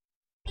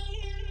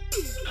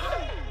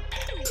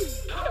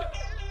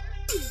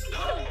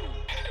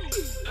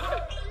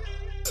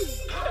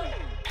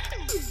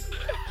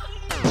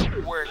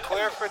We're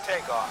clear for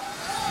takeoff.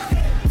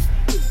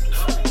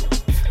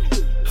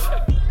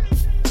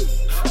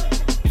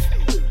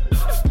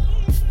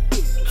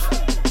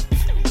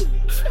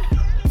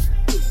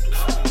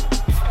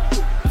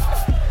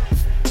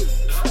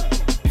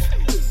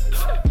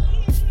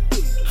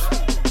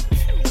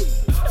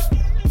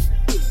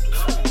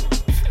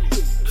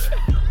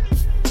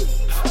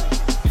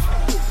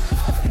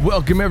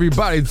 Welcome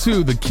everybody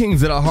to the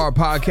Kings of the Heart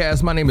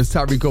podcast. My name is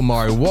Tariiq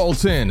Omari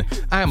Walton.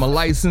 I am a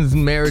licensed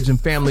marriage and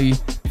family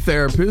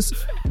therapist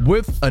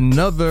with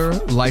another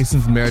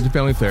licensed marriage and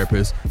family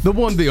therapist, the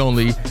one, the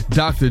only,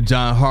 Dr.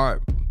 John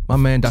Hart. My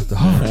man, Dr.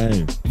 Hart.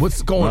 Hey,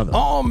 what's going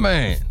on,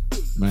 man?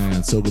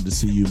 Man, so good to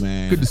see you,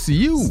 man. Good to see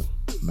you.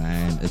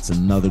 Man, it's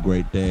another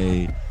great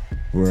day.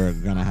 We're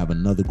going to have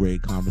another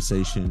great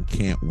conversation.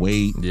 Can't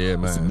wait. Yeah,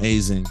 man. It's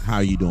amazing. How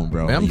you doing,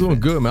 bro? Man, I'm doing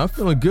good, man. I'm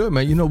feeling good,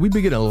 man. You know, we've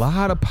been getting a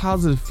lot of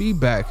positive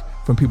feedback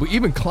from people,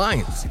 even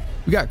clients.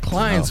 We got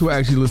clients who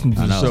actually listen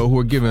to the show who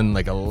are giving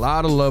like a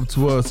lot of love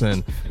to us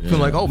and feeling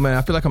like, oh man,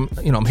 I feel like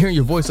I'm hearing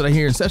your voice that I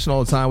hear in session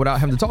all the time without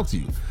having to talk to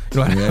you.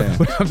 You know,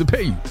 without having to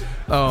pay you.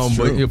 But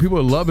you know, people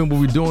are loving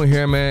what we're doing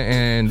here, man,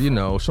 and you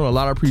know, showing a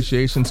lot of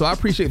appreciation. So I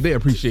appreciate their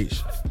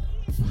appreciation.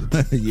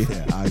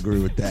 Yeah, I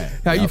agree with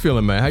that. How you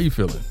feeling, man? How you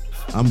feeling?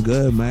 I'm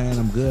good, man.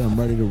 I'm good. I'm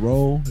ready to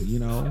roll. You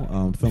know,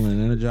 I'm feeling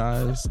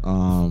energized.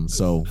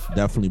 So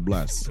definitely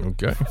blessed.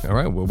 Okay. All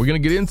right. Well, we're going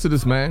to get into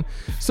this, man.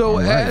 So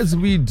as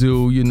we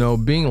do, you know,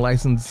 being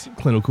licensed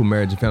clinical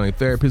marriage and family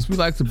therapists, we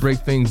like to break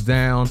things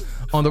down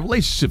on the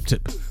relationship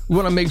tip. We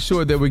want to make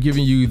sure that we're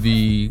giving you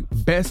the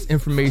best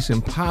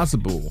information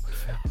possible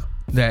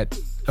that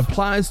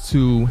applies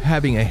to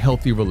having a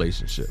healthy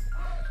relationship.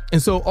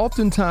 And so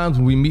oftentimes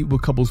when we meet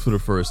with couples for the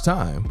first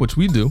time, which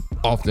we do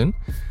often,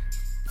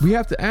 we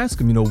have to ask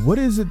them, you know, what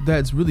is it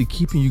that's really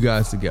keeping you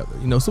guys together?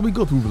 You know, so we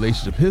go through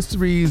relationship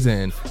histories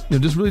and, you know,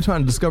 just really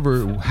trying to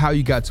discover how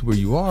you got to where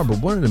you are. But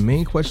one of the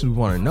main questions we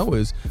want to know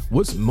is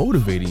what's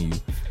motivating you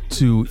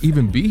to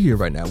even be here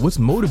right now? What's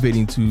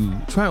motivating to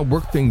try and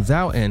work things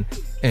out and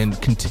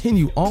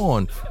continue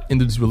on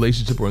into this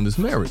relationship or in this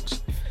marriage?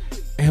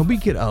 And we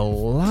get a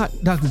lot,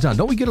 Dr. John,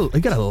 don't we get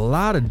a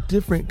lot of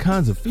different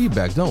kinds of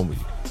feedback, don't we?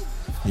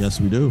 Yes,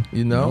 we do.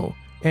 You know?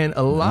 And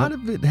a lot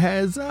of it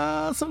has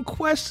some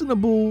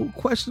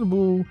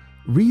questionable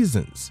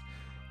reasons.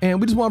 And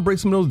we just want to break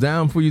some of those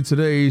down for you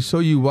today, show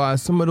you why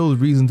some of those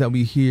reasons that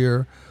we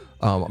hear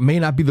may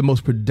not be the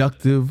most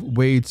productive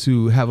way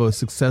to have a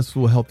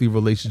successful, healthy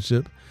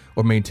relationship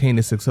or maintain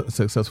a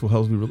successful,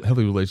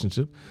 healthy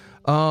relationship.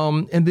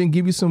 And then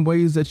give you some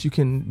ways that you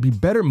can be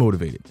better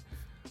motivated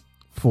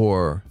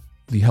for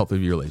the health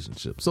of your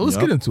relationship. So let's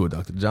get into it,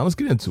 Dr. John. Let's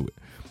get into it.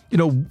 You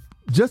know,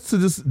 just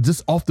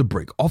off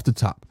the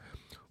top,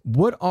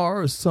 what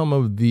are some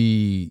of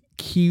the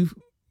key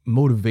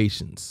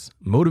motivating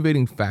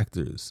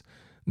factors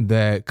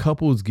that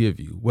couples give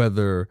you,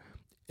 whether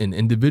in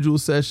individual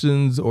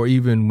sessions or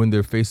even when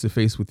they're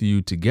face-to-face with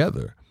you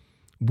together?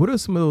 What are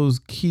some of those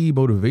key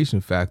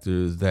motivation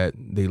factors that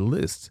they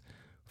list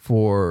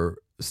for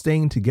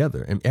staying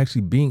together and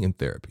actually being in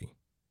therapy?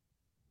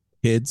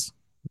 Kids.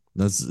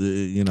 That's,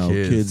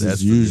 kids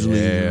is usually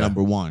the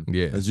number one.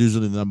 Yeah. That's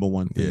usually the number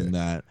one thing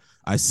that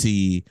I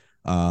see.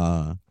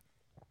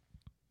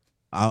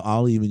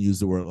 I'll even use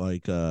the word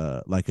like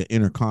an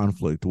inner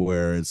conflict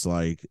where it's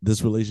like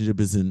this relationship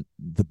isn't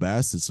the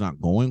best. It's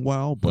not going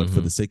well, but for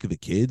the sake of the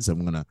kids,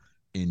 I'm going to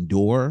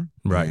endure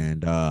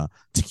and to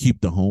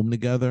keep the home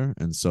together.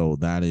 And so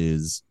that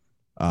is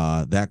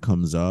that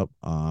comes up.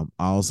 I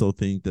also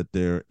think that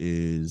there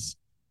is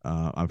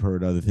I've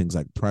heard other things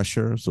like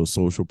pressure. So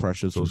social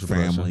pressures from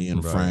family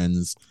and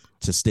friends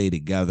to stay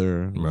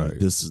together. Right.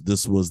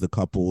 This was the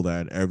couple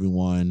that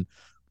everyone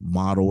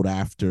modeled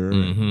after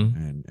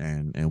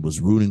and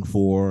was rooting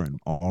for and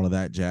all of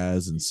that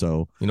jazz. And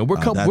so, you know, we're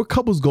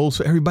couples goals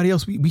for everybody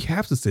else. We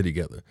have to stay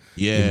together.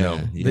 Yeah. You know,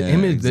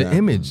 the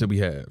image that we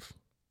have.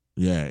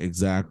 Yeah,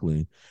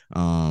 exactly.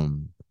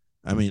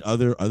 I mean,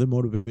 other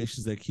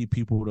motivations that keep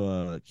people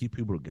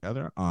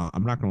together.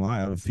 I'm not gonna lie, I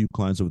have a few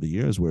clients over the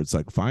years where it's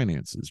like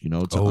finances, you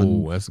know,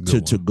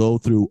 to go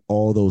through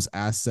all those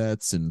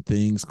assets and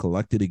things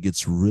collected. It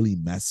gets really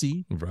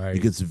messy. Right.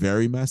 It gets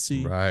very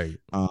messy. Right.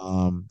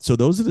 So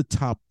those are the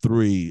top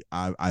three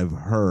I've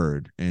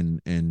heard,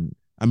 and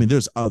I mean,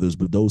 there's others,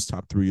 but those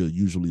top three are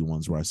usually the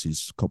ones where I see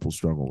couples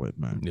struggle with,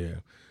 man.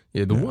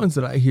 Yeah. The ones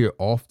that I hear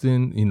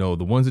often, you know,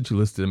 the ones that you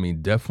listed, I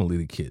mean, definitely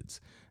the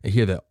kids. I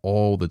hear that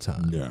all the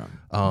time. Yeah.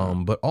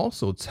 But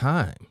also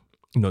time,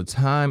 you know,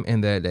 time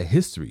and that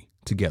history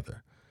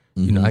together.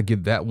 You know, I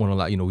get that one a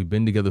lot. You know, we've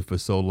been together for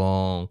so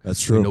long.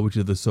 That's true. We know each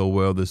other so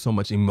well. There's so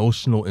much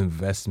emotional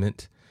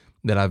investment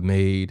that I've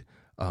made.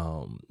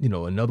 You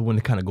know, another one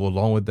to kind of go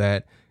along with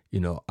that, you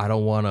know, I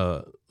don't want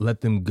to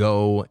let them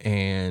go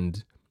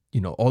and,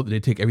 you know, they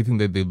take everything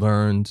that they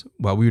learned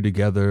while we were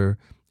together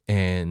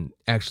and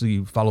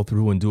actually follow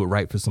through and do it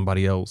right for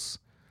somebody else.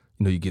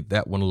 You know, you get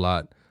that one a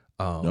lot.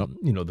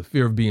 You know, the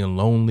fear of being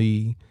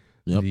lonely,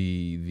 Yep.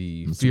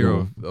 The That's fear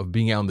cool. of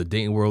being out in the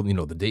dating world. You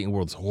know, the dating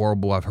world's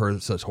horrible. I've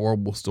heard such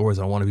horrible stories.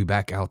 I want to be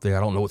back out there. I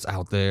don't know what's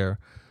out there.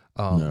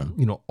 Yeah.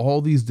 You know,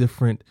 all these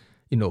different,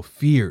 you know,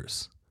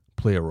 fears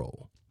play a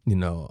role. You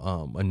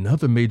know,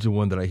 another major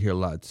one that I hear a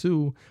lot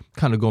too,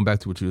 kind of going back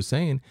to what you were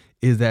saying,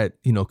 is that,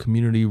 you know,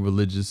 community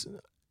religious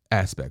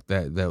aspect,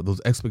 that those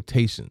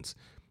expectations.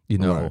 You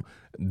know, Right.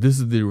 this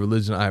is the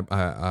religion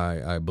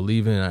I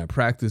believe in and I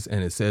practice,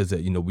 and it says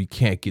that, you know, we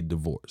can't get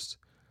divorced.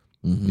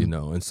 You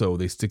know, and so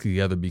they stick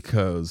together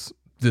because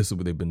this is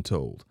what they've been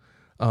told.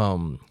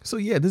 So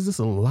yeah, there's just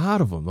a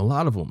lot of them.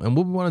 And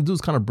what we want to do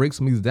is kind of break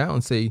some of these down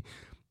and say,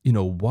 you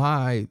know,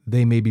 why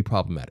they may be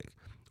problematic,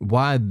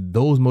 why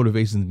those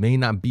motivations may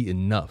not be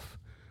enough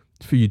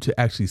for you to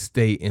actually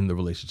stay in the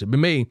relationship. It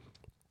may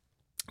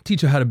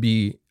teach you how to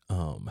be,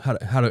 how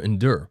to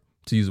endure,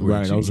 to use the word.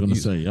 Right. I was going to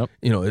say, yep.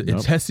 You know, it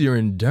Yep. tests your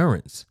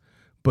endurance,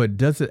 but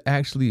does it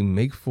actually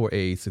make for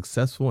a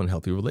successful and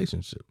healthy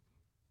relationship?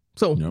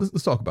 So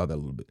let's talk about that a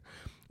little bit.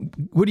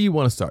 Where do you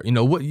want to start? You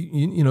know, what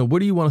you know, where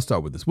do you want to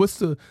start with this? What's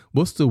the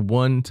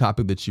one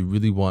topic that you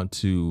really want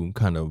to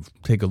kind of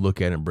take a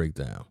look at and break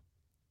down?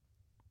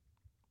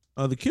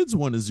 The kids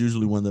one is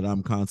usually one that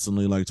I'm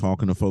constantly like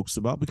talking to folks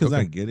about because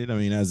Okay. I get it. I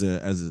mean, as a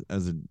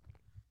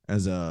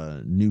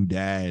new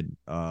dad,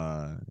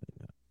 I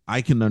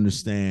can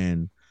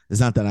understand. It's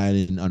not that I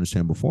didn't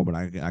understand before, but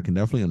I can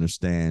definitely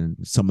understand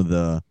some of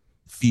the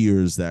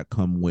fears that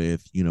come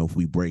with, you know, if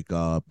we break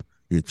up,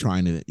 you're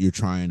trying to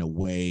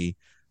weigh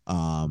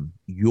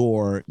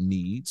your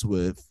needs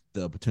with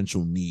the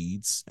potential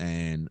needs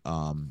and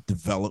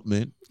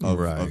development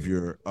of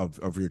your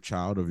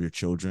child, of your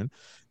children,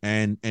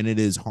 and it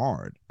is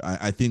hard.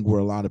 I think where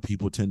a lot of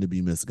people tend to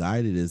be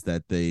misguided is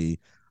that they're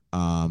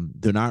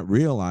not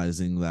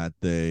realizing that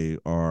they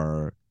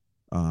are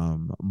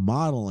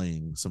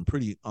modeling some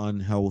pretty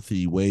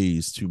unhealthy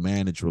ways to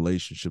manage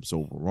relationships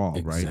overall.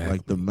 Exactly. Right?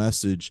 Like the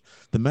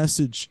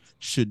message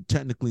should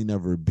technically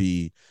never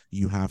be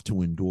you have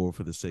to endure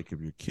for the sake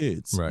of your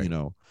kids. Right. You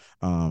know,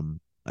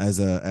 as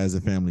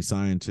a family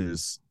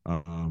scientist,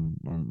 you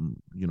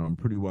know, I'm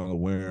pretty well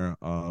aware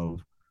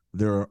of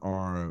there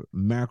are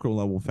macro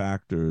level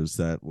factors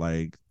that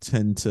like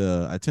I tend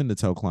to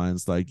tell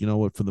clients, like, you know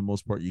what, for the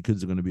most part, your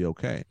kids are going to be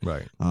okay.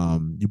 Right.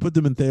 You put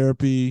them in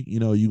therapy, you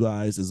know, you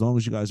guys, as long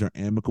as you guys are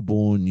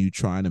amicable and you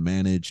try to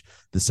manage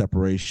the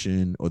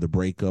separation or the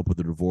breakup or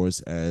the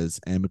divorce as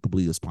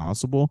amicably as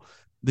possible,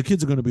 the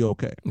kids are going to be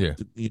okay. Yeah.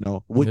 You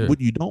know, what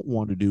you don't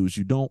want to do is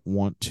you don't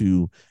want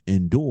to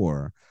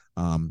endure,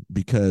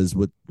 because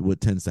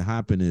what tends to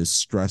happen is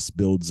stress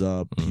builds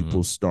up,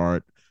 people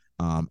start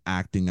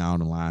acting out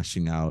and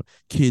lashing out.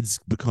 Kids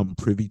become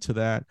privy to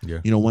that. Yeah.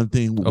 You know, one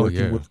thing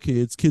working with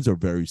kids are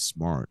very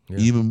smart. Yeah.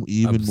 Even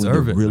when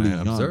they're really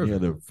young,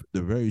 Observant.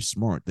 they're very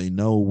smart. They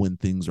know when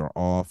things are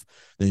off.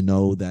 They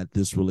know that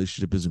this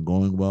relationship isn't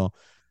going well.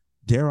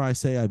 Dare I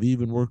say, I've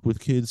even worked with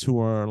kids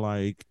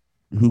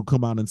who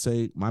come out and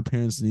say, my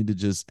parents need to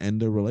just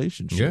end their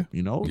relationship. Yeah.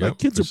 You know, Yep, like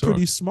kids are sure.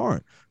 pretty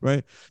smart,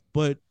 right?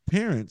 But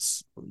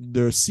parents,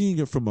 they're seeing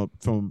it from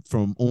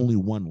only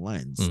one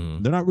lens.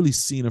 They're not really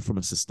seeing it from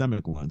a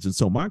systemic lens. And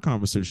so my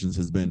conversations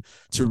has been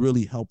to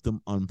really help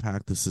them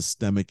unpack the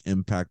systemic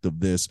impact of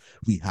this.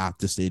 We have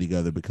to stay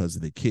together because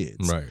of the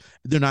kids. Right.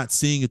 They're not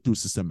seeing it through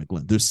systemic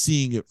lens. They're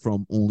seeing it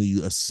from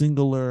only a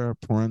singular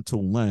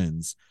parental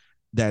lens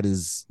that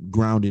is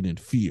grounded in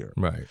fear.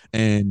 Right.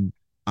 And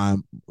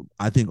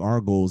I think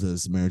our goals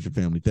as marriage and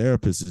family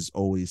therapists is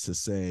always to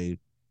say,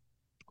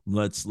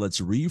 let's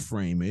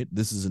reframe it.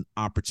 This is an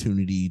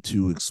opportunity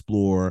to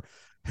explore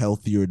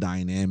healthier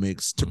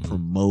dynamics, to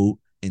promote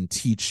and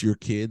teach your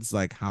kids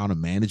like how to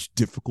manage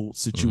difficult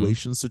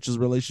situations such as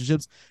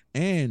relationships.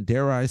 And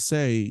dare I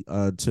say,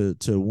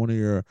 to one of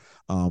your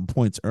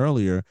points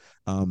earlier,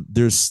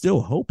 there's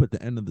still hope at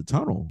the end of the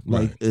tunnel.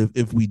 Like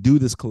if we do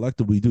this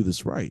collectively, do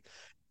this right.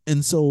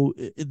 And so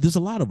there's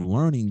a lot of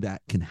learning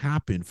that can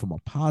happen from a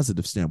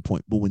positive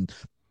standpoint. But when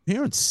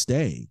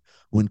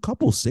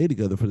couples stay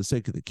together for the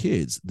sake of the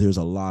kids, there's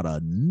a lot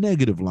of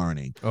negative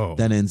learning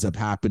that ends up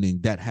happening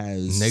that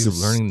has negative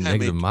learning,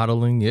 negative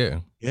modeling.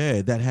 Yeah.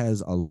 Yeah, that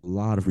has a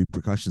lot of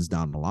repercussions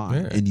down the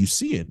line. Yeah. And you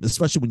see it,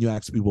 especially when you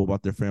ask people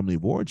about their family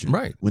of origin.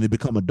 Right. When they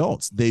become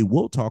adults, they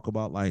will talk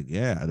about like,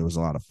 yeah, there was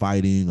a lot of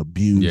fighting,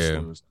 abuse.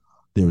 Yeah.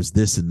 There was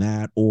this and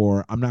that.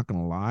 Or I'm not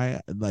going to lie,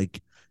 like,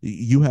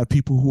 you have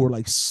people who are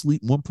like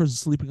one person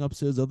sleeping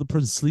upstairs, the other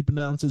person sleeping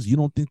downstairs. You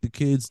don't think the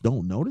kids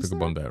don't notice Pick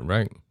up on that,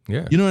 right?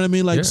 Yeah. You know what I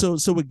mean? Like, so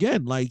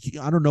again, like,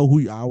 I don't know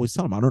I always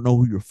tell them, I don't know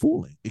who you're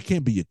fooling. It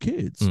can't be your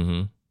kids.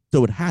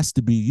 So it has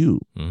to be you,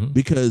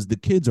 because the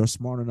kids are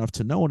smart enough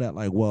to know that,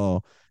 like,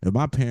 well, if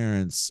my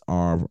parents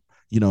are,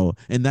 you know,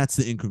 and that's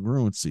the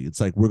incongruency.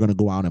 It's like, we're going to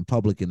go out in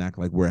public and act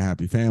like we're a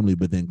happy family,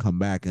 but then come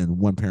back and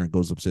one parent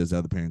goes upstairs, the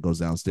other parent goes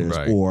downstairs.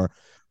 Right. Or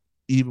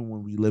even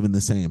when we live in the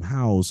same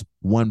house,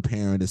 one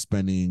parent is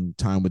spending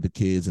time with the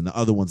kids and the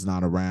other one's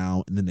not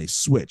around, and then they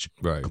switch.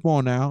 Right. Come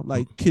on now.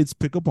 Like, kids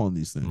pick up on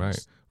these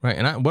things. Right.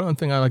 And one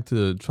thing I like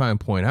to try and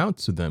point out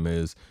to them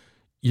is,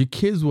 your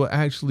kids will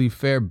actually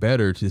fare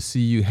better to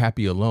see you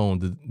happy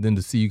alone than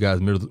to see you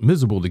guys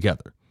miserable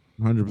together.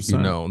 100%. You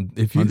know,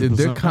 if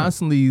they're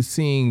constantly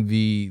seeing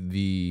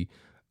the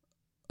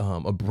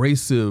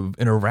abrasive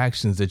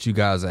interactions that you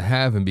guys are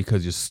having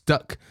because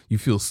you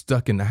feel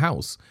stuck in the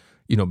house,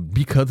 you know,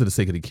 because of the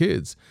sake of the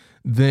kids,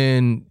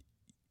 then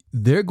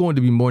they're going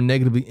to be more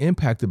negatively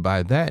impacted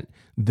by that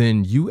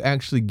than you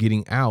actually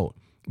getting out,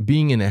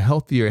 being in a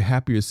healthier,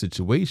 happier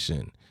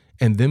situation,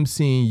 and them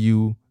seeing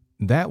you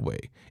that way.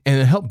 And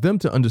it helped them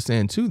to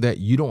understand too that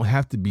you don't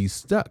have to be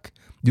stuck.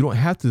 You don't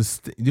have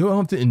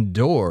to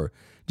endure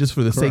just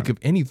for the sake of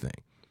anything.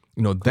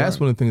 You know, that's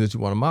one of the things that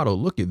you want to model.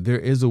 Look, there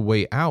is a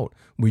way out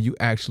where you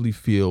actually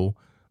feel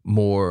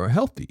more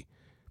healthy.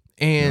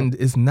 And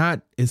it's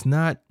not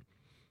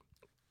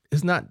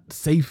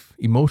safe,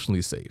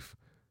 emotionally safe,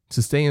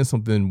 to stay in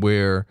something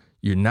where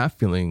you're not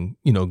feeling,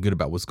 you know, good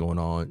about what's going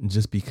on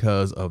just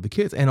because of the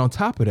kids. And on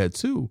top of that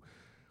too,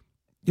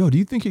 do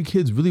you think your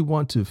kids really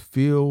want to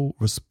feel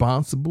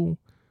responsible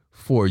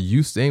for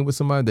you staying with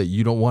somebody that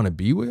you don't want to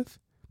be with?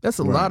 That's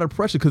a lot of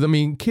pressure. Because, I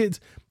mean, kids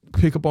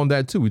pick up on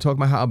that too. We talk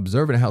about how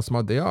observant and how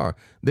smart they are.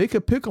 They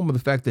could pick on the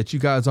fact that you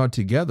guys aren't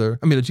together.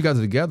 I mean, that you guys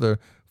are together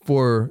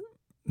for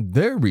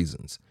their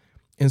reasons.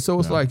 And so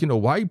it's like, you know,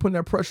 why are you putting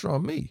that pressure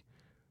on me?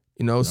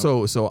 You know,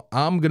 so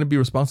I'm going to be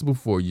responsible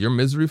for your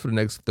misery for the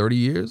next 30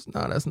 years?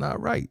 No, that's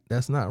not right.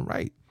 That's not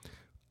right.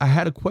 I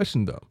had a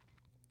question, though.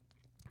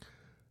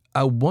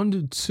 I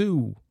wondered,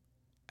 too,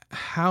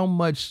 how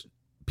much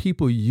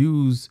people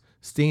use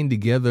staying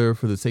together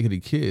for the sake of the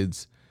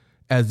kids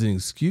as an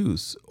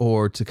excuse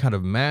or to kind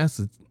of mask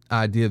the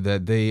idea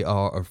that they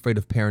are afraid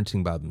of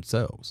parenting by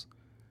themselves.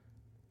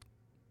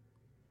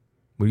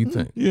 What do you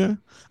think? Yeah.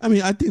 I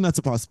mean, I think that's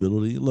a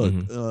possibility. Look,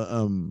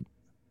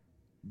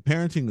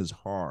 parenting is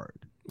hard.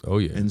 Oh,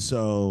 yeah. And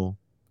so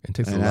it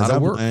takes a lot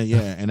of work.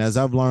 And as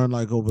I've learned,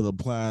 like over the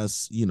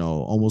past, you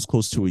know, almost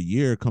close to a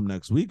year, come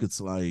next week, it's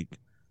like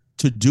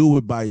to do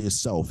it by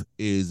yourself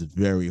is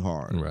very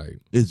hard. Right.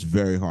 It's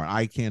very hard.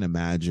 I can't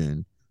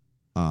imagine,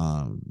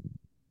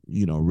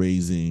 you know,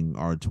 raising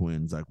our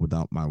twins like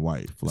without my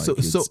wife. Like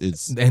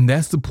it's and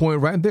that's the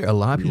point right there. A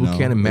lot of people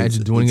can't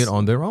imagine doing it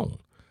on their own.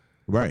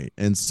 Right.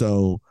 And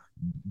so,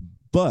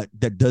 but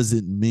that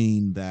doesn't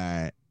mean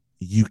that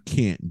you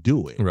can't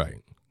do it.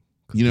 Right.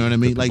 You know what I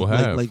mean?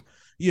 Like,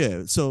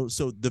 yeah. So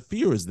the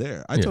fear is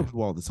there. I tell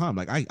people all the time,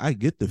 like, I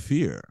get the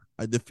fear.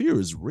 The fear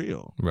is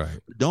real. Right.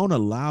 Don't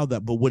allow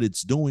that. But what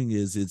it's doing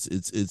is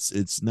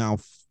it's now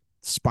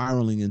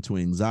spiraling into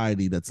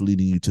anxiety that's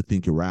leading you to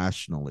think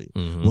irrationally.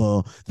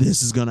 Well,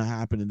 this is going to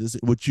happen. And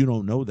what you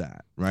don't know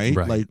that. Right.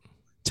 Like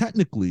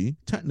technically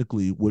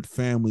what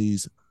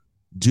families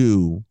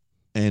do,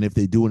 and if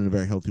they do it in a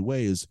very healthy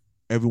way, is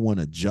everyone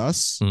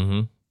adjusts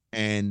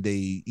and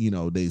they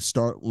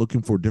start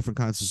looking for different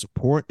kinds of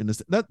support, and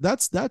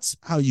that's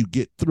how you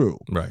get through.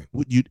 Right.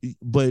 But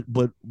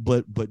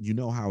you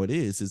know how it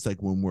is. It's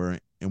like when we're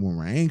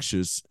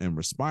anxious and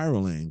we're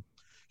spiraling,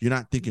 you're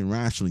not thinking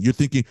rationally.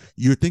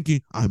 You're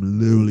thinking I'm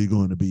literally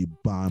going to be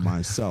by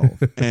myself.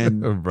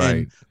 And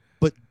right.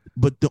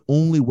 But the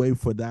only way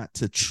for that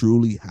to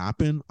truly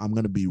happen, I'm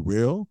going to be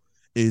real,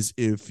 is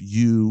if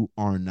you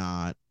are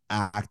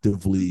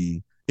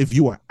actively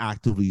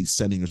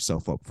setting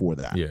yourself up for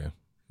that. Yeah.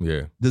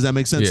 Does that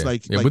make sense? Yeah.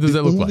 Like what does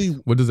that look like?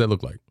 What does that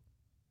look like?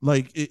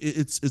 Like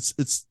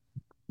it's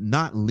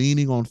not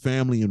leaning on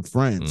family and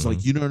friends.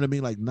 Like, you know what I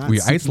mean? Like not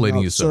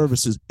isolating yourself.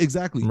 Services.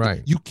 Exactly.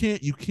 Right. You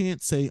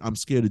can't say I'm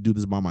scared to do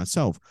this by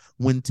myself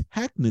when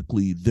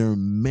technically there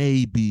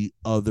may be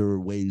other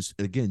ways.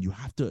 Again, you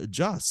have to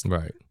adjust.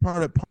 Right.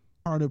 Part of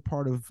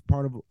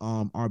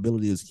our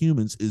ability as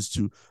humans is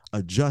to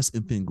adjust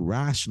and think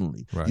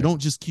rationally. Right. You don't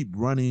just keep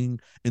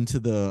running into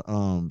the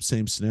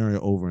same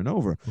scenario over and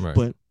over. Right.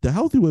 But the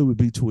healthy way would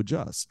be to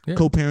adjust. Yeah.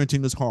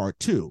 Co-parenting is hard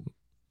too.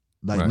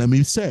 Like, let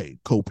me say,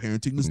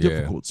 co-parenting is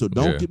difficult. So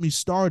don't get me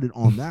started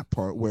on that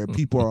part where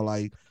people are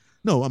like,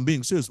 no, I'm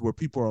being serious, where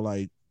people are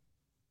like,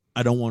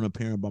 I don't want to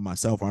parent by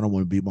myself, or I don't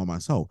want to be by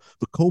myself.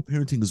 But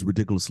co-parenting is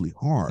ridiculously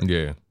hard.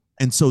 Yeah.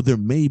 And so there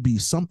may be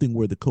something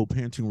where the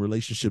co-parenting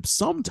relationship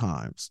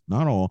sometimes,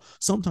 not all,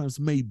 sometimes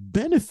may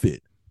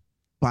benefit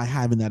by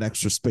having that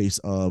extra space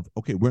of,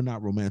 okay, we're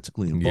not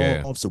romantically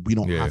involved, so we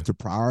don't have to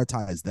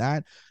prioritize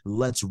that.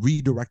 Let's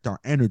redirect our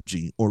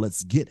energy, or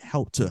let's get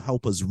help to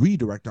help us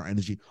redirect our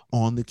energy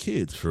on the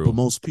kids. True. But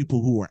most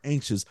people who are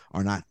anxious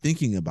are not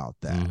thinking about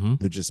that.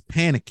 They're just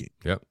panicking.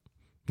 Yep.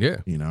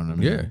 Yeah. You know what I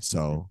mean? Yeah.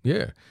 So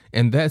yeah.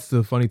 And that's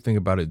the funny thing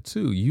about it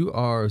too. You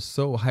are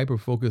so hyper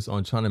focused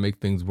on trying to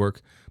make things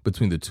work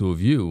between the two of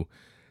you,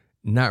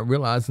 not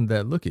realizing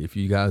that, look, if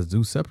you guys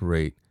do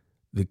separate,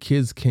 the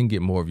kids can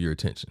get more of your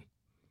attention.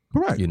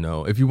 Correct. You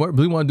know, if you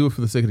really want to do it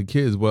for the sake of the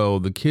kids, well,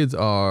 the kids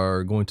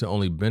are going to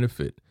only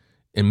benefit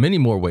in many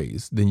more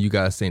ways than you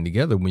guys staying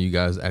together when you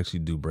guys actually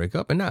do break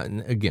up.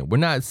 And again, we're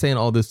not saying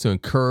all this to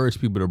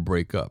encourage people to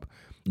break up.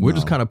 We're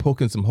just kind of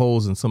poking some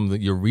holes in some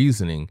of your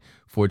reasoning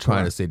for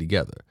trying to stay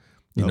together,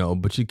 you know,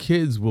 but your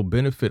kids will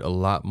benefit a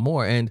lot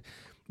more. And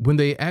when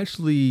they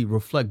actually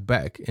reflect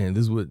back, and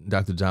this is what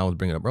Dr. John was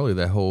bringing up earlier,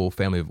 that whole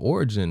family of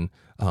origin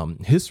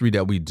history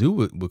that we do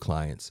with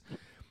clients,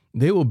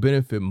 they will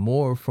benefit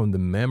more from the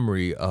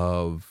memory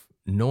of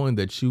knowing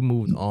that you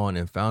moved on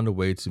and found a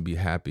way to be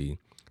happy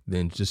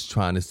than just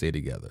trying to stay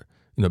together,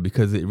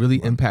 because it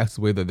really impacts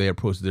the way that they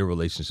approach their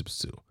relationships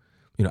too.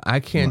 I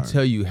can't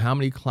tell you how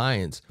many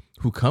clients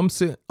who come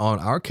sit on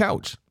our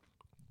couch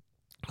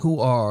who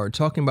are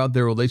talking about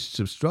their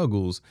relationship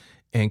struggles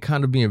and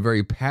kind of being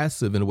very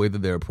passive in the way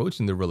that they're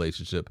approaching their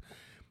relationship,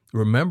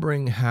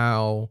 remembering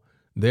how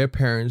their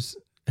parents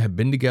have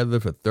been together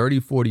for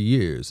 30, 40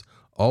 years.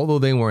 Although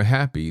they weren't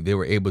happy, they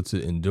were able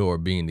to endure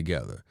being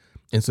together.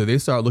 And so they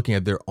start looking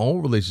at their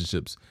own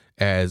relationships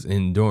as an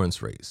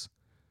endurance race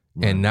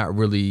and not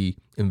really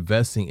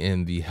investing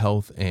in the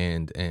health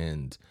and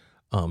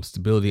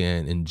stability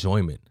and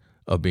enjoyment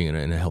of being in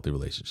a healthy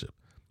relationship.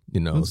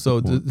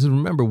 So to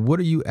remember, what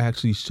are you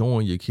actually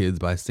showing your kids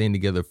by staying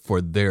together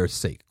for their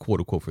sake,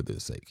 quote unquote, for their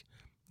sake,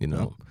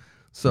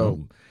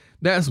 So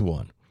that's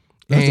one.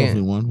 That's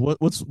definitely one.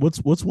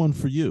 What's one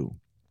for you?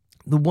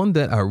 The one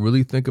that I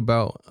really think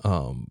about,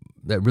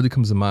 that really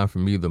comes to mind for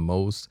me the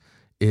most,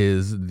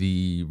 is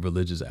the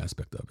religious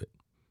aspect of it.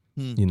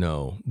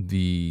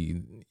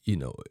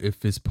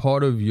 If it's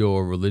part of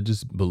your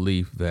religious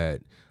belief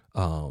that,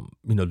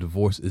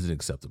 divorce isn't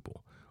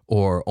acceptable,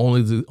 or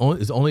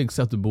is only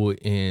acceptable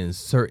in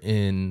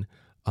certain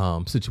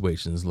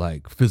situations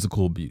like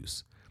physical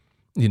abuse.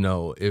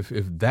 If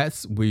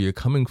that's where you're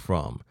coming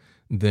from,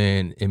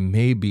 then it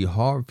may be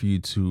hard for you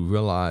to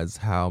realize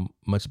how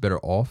much better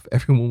off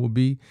everyone would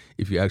be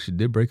if you actually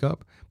did break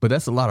up. But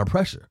that's a lot of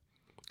pressure.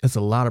 It's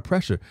a lot of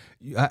pressure.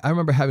 I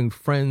remember having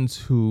friends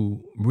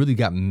who really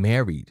got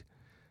married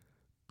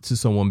to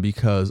someone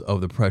because of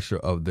the pressure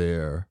of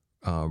their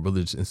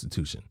religious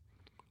institution.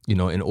 In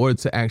order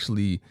to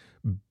actually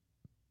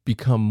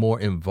become more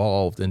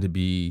involved and to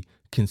be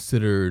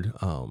considered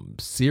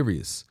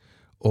serious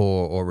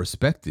or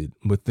respected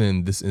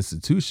within this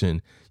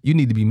institution, you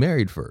need to be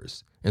married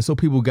first. And so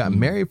people got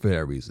married for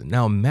that reason.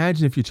 Now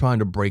imagine if you're trying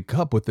to break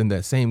up within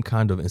that same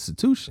kind of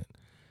institution.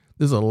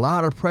 There's a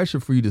lot of pressure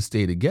for you to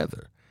stay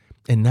together,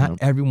 and not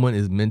everyone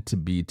is meant to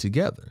be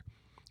together.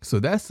 So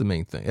that's the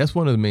main thing. That's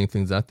one of the main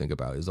things I think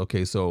about is,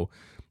 okay, so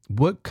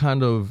what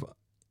kind of,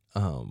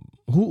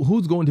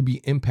 who's going to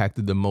be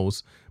impacted the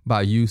most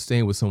by you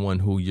staying with someone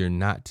who you're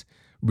not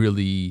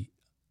really,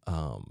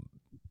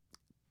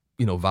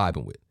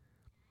 vibing with?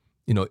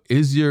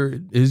 Is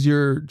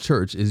your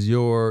church, is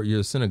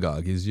your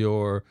synagogue, is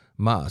your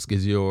mosque,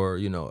 is your,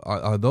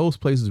 are those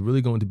places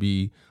really going to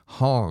be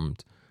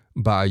harmed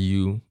by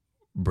you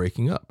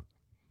breaking up?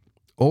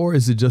 Or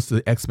is it just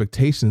the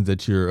expectations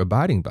that you're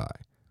abiding by?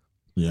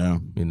 Yeah.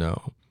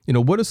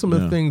 What are some of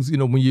the things,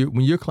 when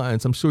your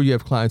clients, I'm sure you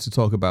have clients who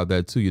talk about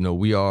that too.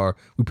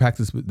 We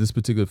practice this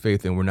particular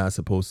faith and we're not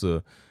supposed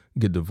to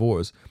get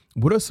divorced.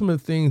 What are some of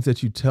the things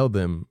that you tell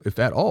them, if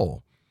at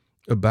all,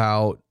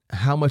 about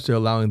how much they're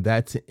allowing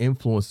that to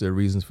influence their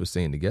reasons for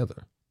staying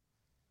together?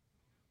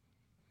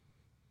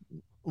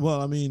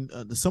 Well, I mean,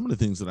 some of the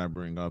things that I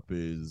bring up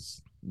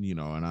is,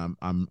 and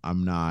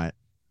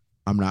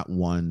I'm not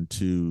one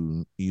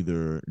to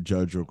either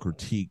judge or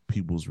critique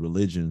people's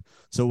religion.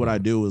 So what I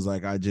do is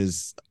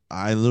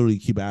I literally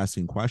keep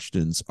asking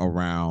questions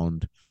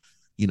around,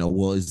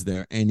 well, is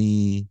there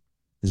any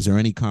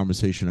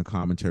conversation or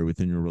commentary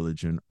within your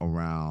religion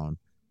around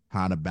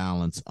how to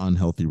balance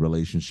unhealthy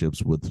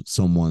relationships with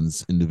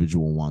someone's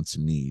individual wants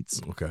and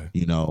needs? Okay.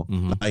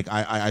 Like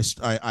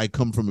I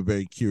come from a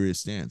very curious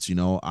stance,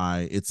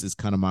 it's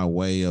kind of my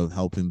way of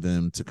helping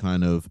them to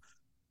kind of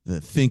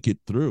think it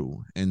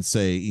through and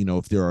say,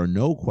 if there are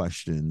no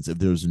questions, if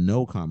there's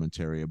no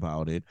commentary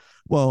about it,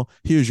 well,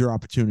 here's your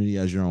opportunity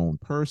as your own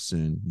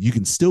person. You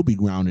can still be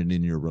grounded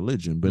in your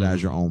religion, but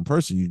as your own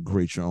person, you can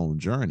create your own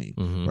journey,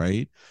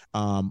 right?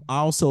 I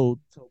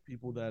also tell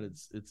people that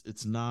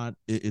it's not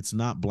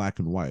black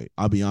and white.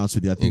 I'll be honest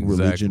with you. I think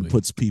religion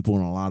puts people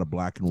in a lot of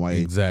black and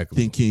white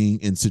thinking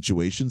in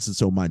situations. And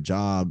so my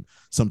job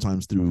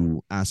sometimes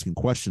through asking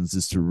questions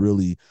is to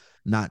really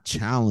not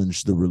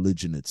challenge the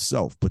religion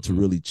itself, but to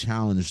really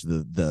challenge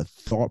the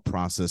thought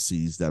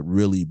processes that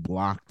really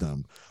block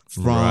them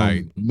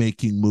from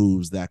making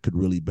moves that could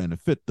really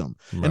benefit them.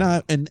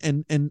 Right.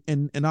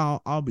 And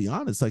I'll be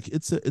honest, like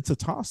it's a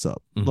toss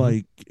up.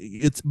 Like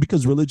it's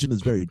because religion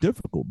is very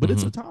difficult, but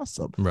it's a toss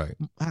up. Right.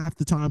 Half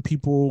the time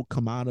people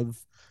come out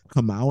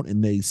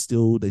and they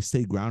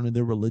stay grounded in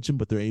their religion,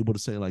 but they're able to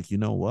say like, you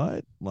know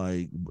what,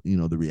 like,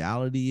 the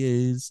reality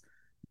is,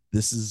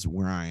 this is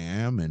where I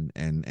am,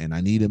 and I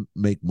need to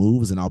make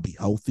moves, and I'll be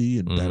healthy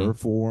and better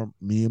for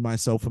me and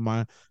myself and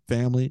my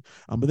family.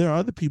 But there are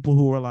other people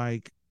who are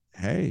like,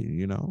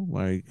 hey,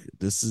 like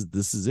this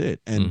is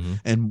it. And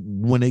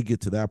when they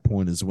get to that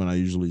point is when I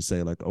usually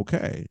say like,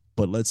 okay,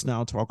 but let's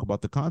now talk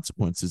about the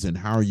consequences and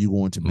how are you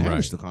going to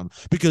manage the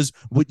consequences? Because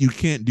what you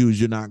can't do is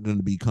you're not going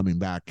to be coming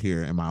back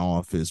here in my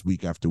office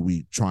week after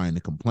week trying to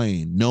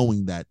complain,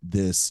 knowing that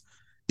this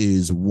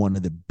is one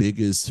of the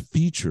biggest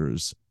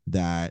features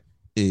that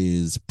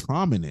is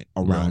prominent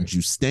around Right.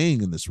 you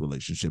staying in this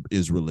relationship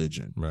is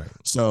religion. Right.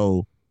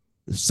 So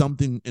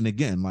something, and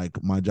again,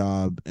 like my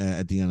job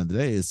at the end of the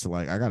day is to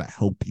like, I gotta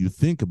help you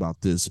think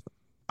about this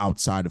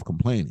outside of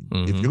complaining.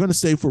 If you're gonna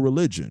stay for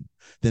religion,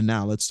 then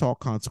now let's talk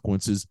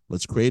consequences.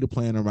 Let's create a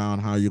plan around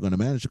how you're gonna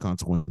manage the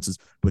consequences.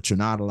 But you're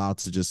not allowed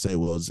to just say,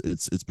 well,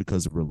 it's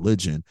because of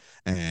religion,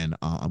 and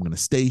I'm gonna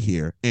stay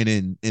here,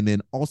 and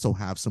then also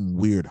have some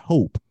weird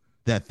hope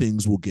that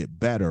things will get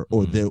better,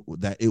 or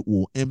that it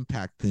will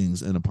impact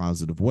things in a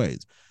positive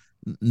ways.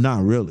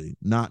 Not really,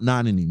 not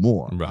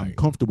anymore. Right. I'm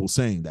comfortable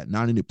saying that.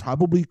 Not any,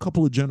 probably a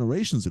couple of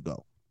generations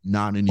ago.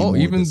 Not anymore. Oh,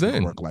 even Does it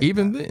then, work like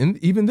even that. then,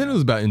 even then, it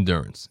was about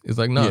endurance. It's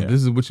like, no, Yeah.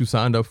 this is what you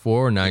signed up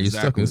for. Now you're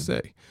stuck and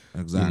stay.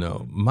 Exactly. You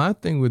know, my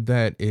thing with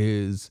that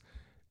is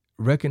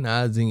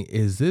recognizing,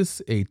 is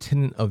this a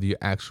tenet of your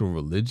actual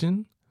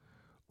religion,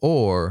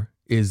 or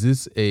is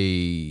this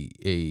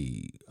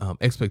a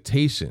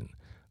expectation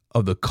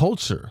of the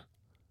culture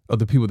of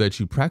the people that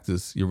you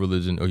practice your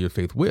religion or your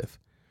faith with?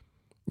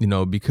 You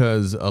know,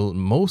 because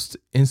most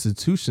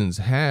institutions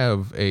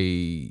have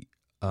a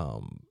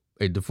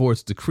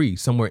divorce decree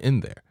somewhere in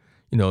there.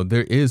 You know,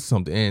 there is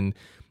something, and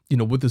you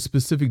know, with the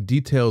specific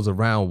details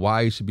around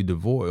why you should be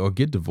divorced or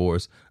get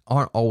divorced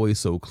aren't always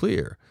so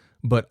clear.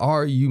 But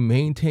are you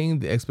maintaining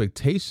the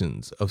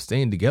expectations of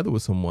staying together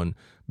with someone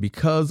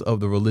because of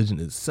the religion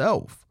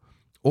itself,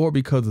 or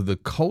because of the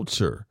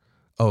culture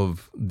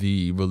of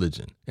the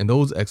religion and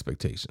those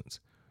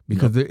expectations?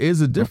 Because there is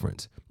a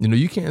difference. You know,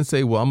 you can't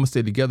say, well, I'm gonna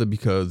stay together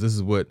because this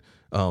is what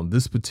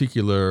this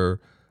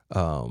particular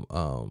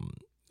book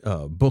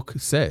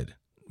said.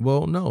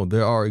 Well, no,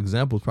 there are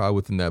examples probably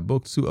within that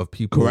book too of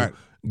people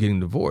getting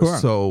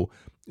divorced. So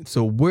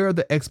where are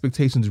the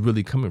expectations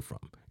really coming from?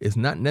 It's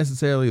not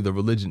necessarily the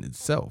religion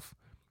itself,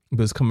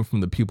 but it's coming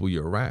from the people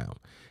you're around.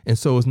 And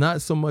so it's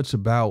not so much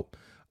about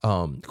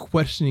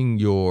questioning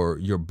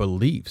your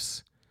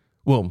beliefs.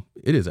 Well,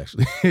 it is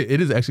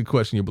actually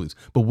questioning your beliefs,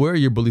 but where are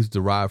your beliefs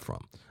derived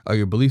from? Are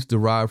your beliefs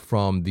derived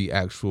from the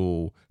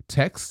actual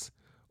text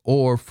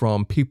or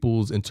from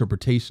people's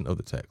interpretation of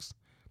the text?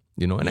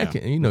 You know, and that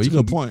can, you know, you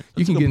can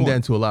get into that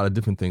into a lot of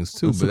different things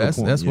too. But that's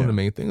one of the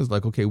main things.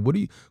 Like, okay,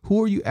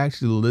 who are you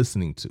actually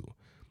listening to? You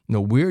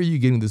know, where are you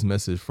getting this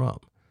message from?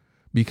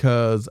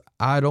 Because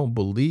I don't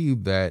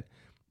believe that,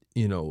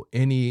 you know,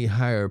 any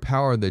higher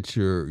power that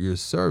you're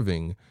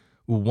serving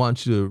will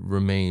want you to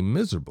remain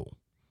miserable.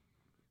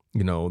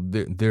 You know,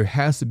 there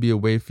has to be a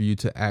way for you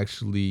to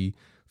actually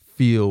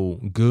feel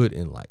good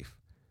in life,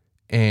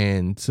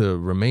 and to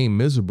remain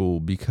miserable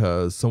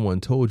because someone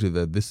told you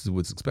that this is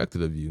what's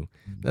expected of you.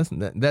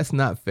 That's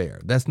not fair.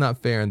 That's not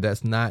fair, and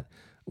that's not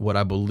what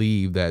I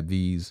believe that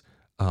these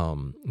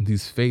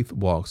faith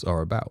walks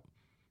are about.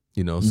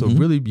 You know, so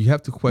really you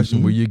have to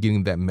question where you're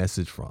getting that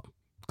message from,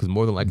 because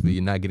more than likely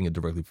you're not getting it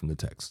directly from the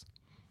text.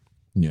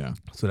 Yeah.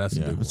 So that's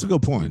a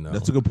good point. You know?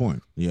 That's a good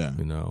point. Yeah.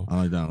 You know, I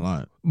like that a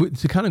lot. But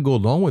to kind of go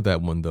along with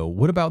that one though,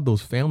 what about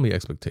those family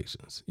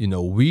expectations? You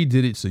know, we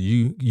did it, so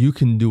you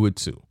can do it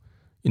too.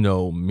 You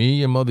know,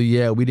 me and mother,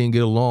 we didn't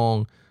get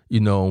along, you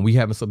know, and we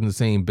haven't slept in the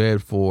same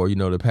bed for, you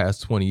know, the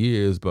past 20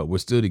 years, but we're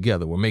still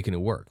together. We're making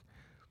it work.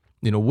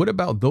 You know, what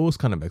about those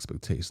kind of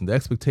expectations? The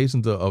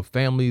expectations of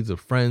families, of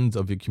friends,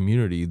 of your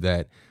community,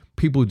 that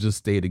people just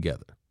stay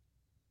together.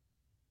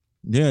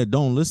 Yeah,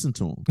 don't listen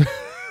to them.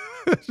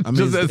 I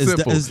mean, just that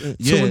simple.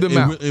 Tune them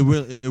out.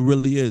 It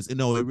really is.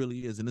 No, it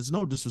really is, and it's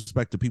no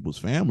disrespect to people's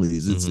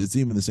families. It's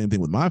even the same thing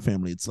with my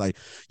family. It's like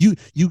you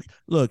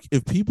look,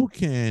 if people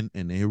can,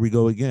 and here we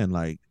go again.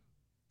 Like,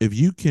 if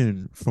you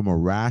can, from a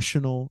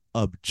rational,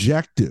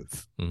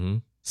 objective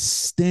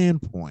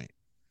standpoint,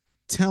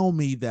 tell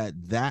me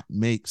that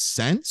makes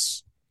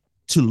sense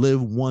to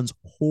live one's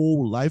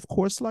whole life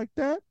course like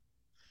that.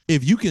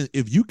 If you can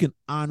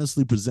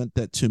honestly present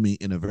that to me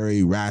in a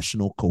very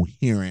rational,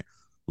 coherent,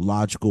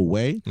 logical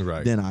way,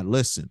 then I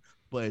listen.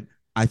 But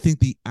I think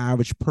the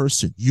average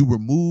person, you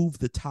remove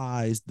the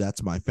ties,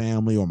 that's my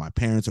family or my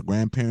parents or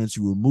grandparents,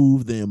 you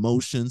remove the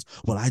emotions,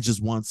 well, I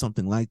just want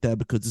something like that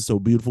because it's so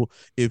beautiful.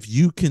 If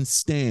you can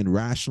stand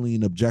rationally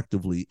and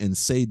objectively and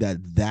say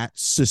that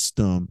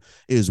system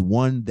is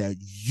one that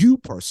you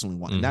personally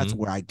want, and that's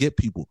where I get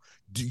people,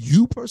 do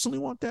you personally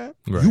want that?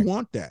 You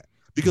want that?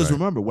 Because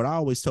remember, what I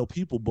always tell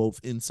people, both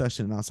in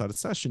session and outside of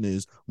session,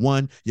 is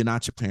one, you're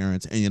not your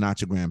parents and you're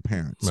not your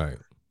grandparents. Right.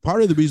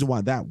 Part of the reason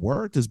why that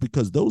worked is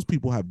because those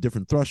people have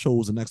different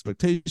thresholds and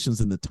expectations,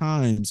 and the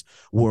times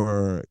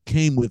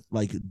came with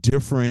like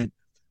different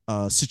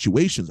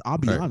situations. I'll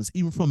be honest,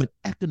 even from an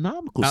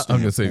economical standpoint. I'm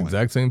gonna say the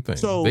exact same thing.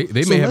 So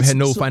they may have had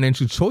no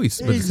financial choice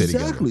but to stay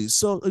together.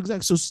 So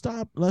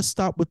let's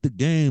stop with the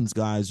games,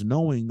 guys,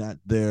 knowing that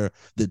the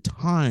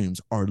times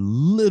are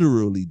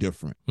literally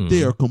different.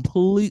 They are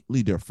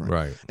completely different.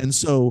 Right. And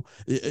so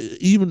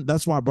even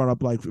that's why I brought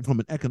up, like,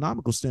 from an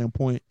economical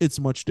standpoint, it's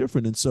much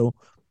different. And so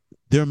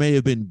there may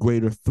have been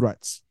greater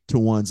threats to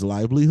one's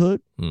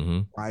livelihood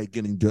by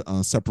getting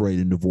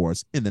separated and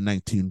divorced in the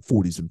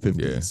 1940s and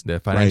 50s. Yeah,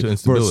 that financial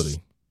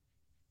instability.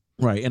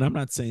 Right. And I'm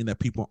not saying that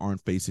people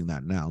aren't facing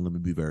that now. Let me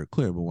be very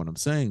clear. But what I'm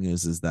saying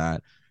is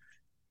that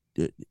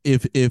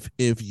if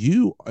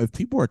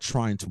people are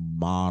trying to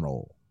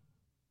model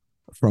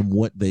from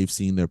what they've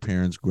seen their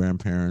parents,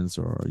 grandparents,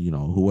 or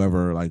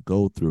whoever like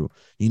go through,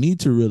 you need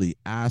to really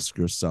ask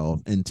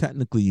yourself, and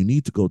technically you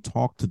need to go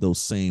talk to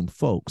those same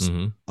folks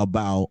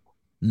about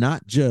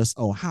not just,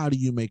 oh, how do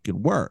you make it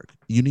work?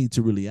 You need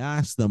to really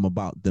ask them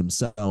about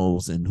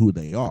themselves and who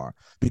they are,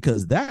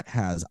 because that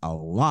has a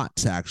lot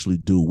to actually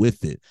do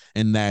with it.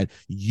 And that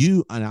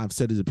and I've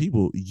said it to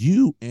people,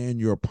 you and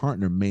your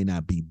partner may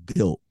not be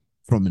built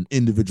from an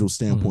individual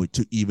standpoint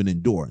to even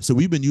endure. So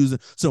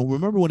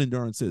remember what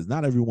endurance is.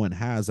 Not everyone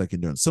has like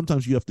endurance.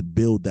 Sometimes you have to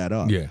build that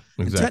up. Yeah,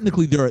 exactly.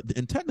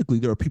 And technically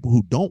there are people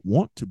who don't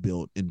want to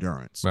build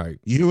endurance. Right.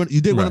 You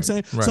dig what I'm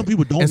saying? Right. Some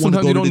people don't want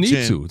to go to the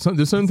gym.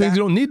 There's certain things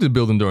you don't need to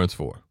build endurance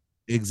for.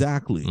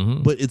 Exactly.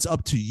 But it's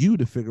up to you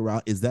to figure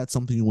out, is that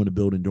something you want to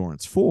build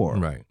endurance for?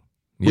 Right.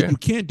 What you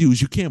can't do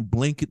is you can't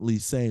blanketly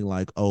say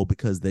like, oh,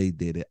 because they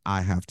did it,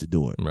 I have to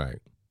do it. Right.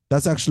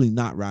 That's actually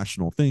not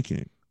rational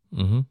thinking.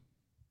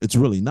 It's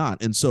really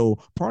not. And so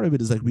part of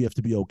it is like we have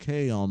to be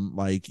okay on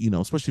like,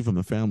 especially from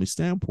the family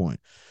standpoint,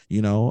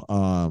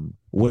 where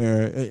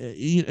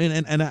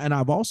and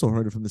I've also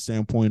heard it from the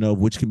standpoint of,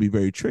 which can be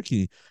very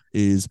tricky,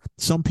 is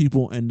some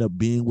people end up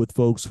being with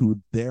folks who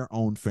their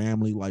own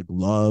family like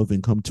love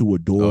and come to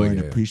adore and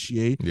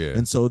appreciate. Yeah.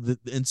 And so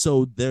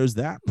there's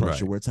that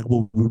pressure where it's like,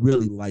 well, we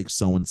really like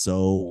so and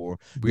so, or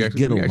we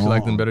actually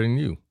like them better than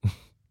you.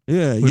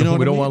 Yeah, we don't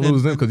want to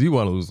lose them because you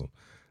want to lose them.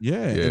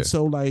 Yeah. And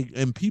so like,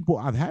 and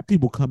I've had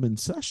people come in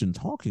session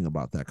talking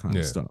about that kind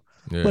of stuff.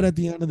 Yeah. But at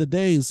the end of the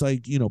day, it's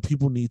like,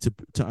 people need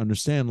to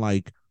understand,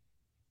 like,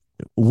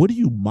 what are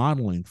you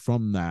modeling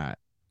from that?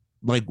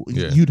 Like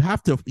you'd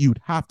have to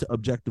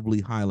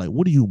objectively highlight,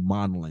 what are you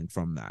modeling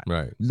from that?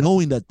 Right.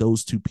 Knowing that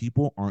those two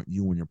people aren't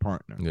you and your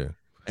partner. Yeah.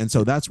 And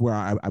so that's where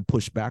I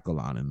push back a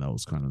lot in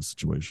those kind of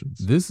situations.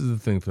 This is the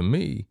thing for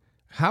me.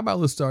 How about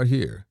let's start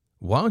here?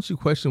 Why don't you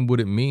question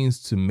what it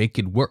means to make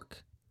it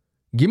work?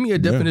 Give me a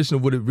definition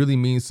of what it really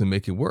means to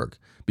make it work.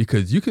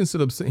 Because you can sit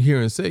up here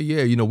and say,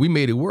 we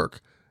made it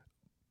work.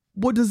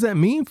 What does that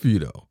mean for you,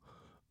 though?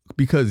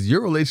 Because your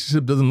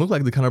relationship doesn't look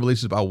like the kind of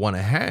relationship I want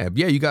to have.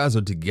 Yeah, you guys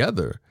are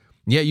together.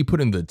 Yeah, you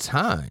put in the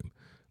time.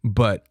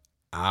 But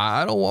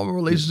I don't want my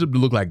relationship to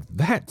look like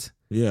that.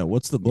 Yeah,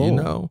 what's the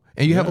goal?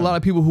 And you have a lot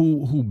of people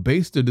who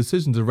base their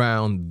decisions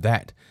around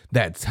that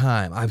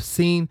time. I've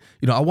seen,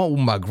 I want what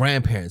my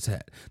grandparents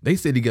had. They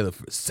stayed together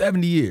for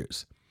 70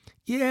 years.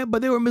 Yeah,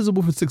 but they were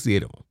miserable for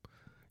 68 of them.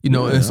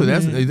 And so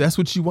that's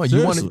what you want.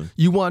 Seriously.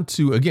 You want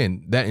to,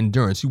 again, that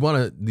endurance. You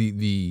want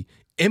the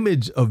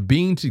image of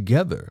being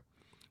together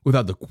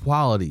without the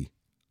quality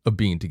of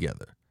being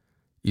together.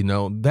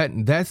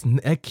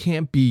 That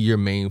can't be your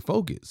main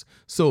focus.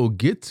 So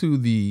get to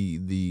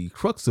the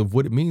crux of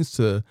what it means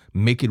to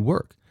make it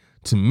work.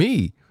 To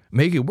me,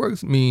 make it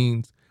work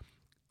means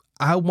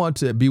I want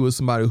to be with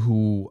somebody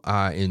who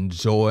I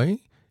enjoy,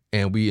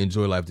 and we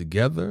enjoy life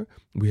together.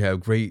 We have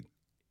great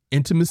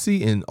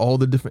intimacy in all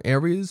the different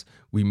areas.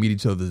 We meet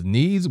each other's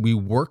needs. We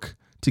work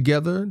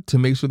together to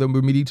make sure that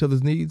we meet each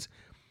other's needs.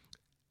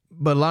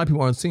 But a lot of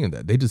people aren't seeing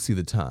that. They just see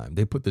the time.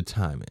 They put the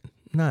time in.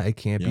 Nah, it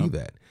can't be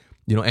that.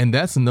 And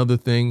that's another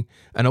thing.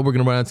 I know we're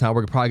going to run out of time.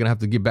 We're probably going to have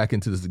to get back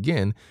into this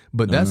again.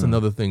 But that's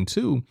another thing,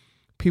 too.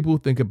 People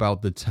think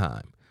about the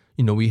time.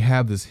 We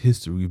have this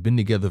history. We've been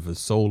together for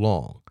so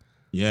long.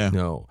 Yeah.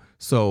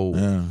 So,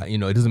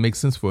 it doesn't make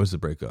sense for us to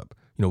break up.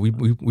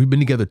 We've been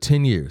together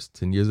 10 years.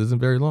 10 years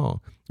isn't very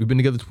long. We've been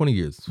together 20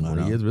 years.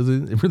 20 years,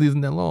 it really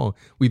isn't that long.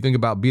 We think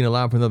about being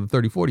alive for another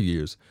 30, 40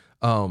 years.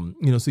 So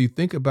you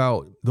think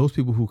about those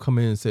people who come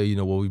in and say,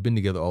 well, we've been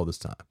together all this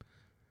time.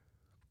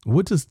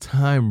 What does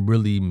time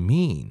really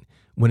mean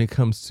when it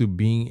comes to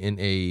being in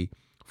a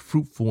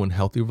fruitful and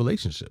healthy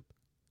relationship?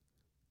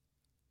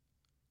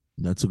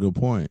 That's a good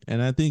point.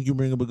 And I think you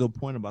bring up a good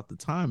point about the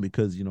time,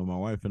 because, my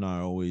wife and I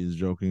are always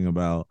joking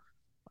about,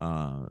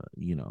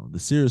 the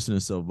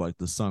seriousness of like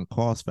the sunk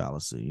cost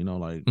fallacy.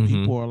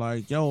 People are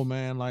like, yo,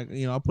 man, like,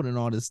 I put in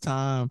all this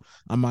time,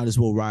 I might as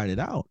well ride it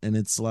out. And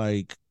it's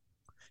like,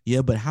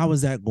 yeah, but how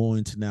is that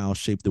going to now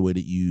shape the way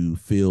that you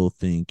feel,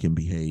 think, and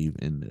behave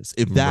in this?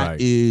 If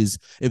that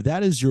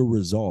is your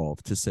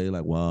resolve to say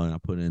like, well, I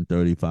put in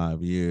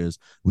 35 years,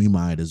 we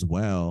might as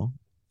well.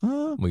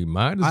 We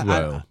might as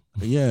well.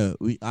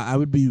 I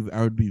would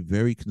be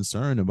very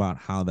concerned about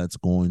how that's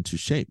going to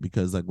shape,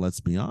 because like, let's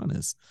be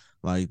honest,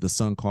 like the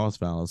sunk cost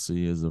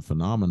fallacy is a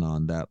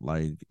phenomenon that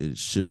like it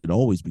should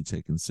always be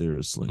taken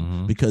seriously,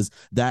 because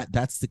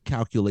that's the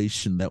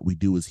calculation that we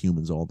do as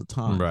humans all the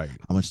time. Right.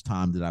 How much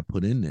time did I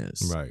put in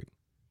this? Right.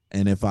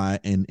 And if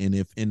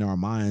if in our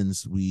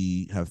minds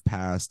we have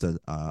passed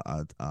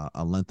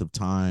a length of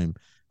time,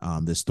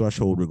 this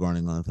threshold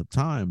regarding length of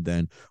time,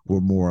 then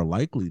we're more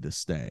likely to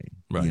stay,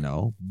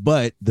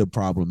 But the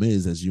problem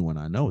is, as you and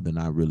I know, they're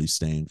not really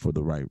staying for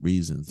the right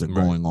reasons. They're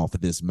going off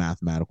of this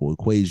mathematical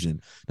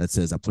equation that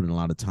says I put in a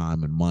lot of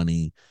time and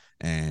money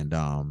and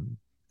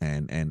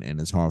and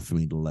it's hard for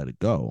me to let it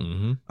go.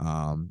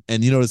 Mm-hmm.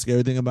 And the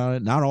scary thing about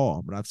it, not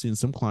all, but I've seen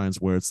some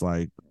clients where it's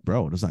like,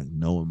 bro, there's like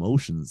no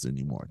emotions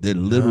anymore. They're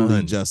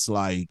literally just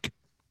like,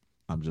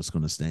 I'm just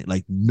gonna stay,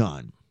 like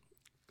none.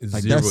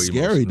 Like Zero that's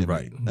scary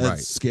emotion. to me.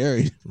 That's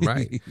scary.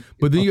 Right.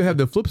 But then you have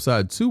the flip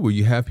side too, where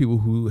you have people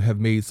who have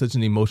made such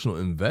an emotional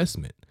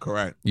investment.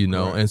 Correct.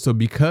 And so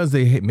because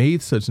they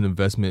made such an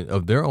investment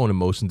of their own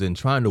emotions and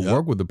trying to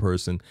work with the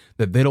person,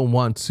 that they don't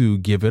want to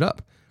give it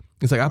up.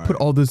 It's like, I put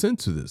all this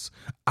into this.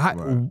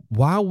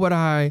 Why would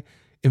I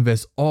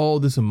invest all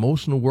this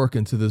emotional work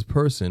into this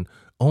person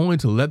only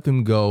to let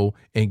them go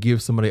and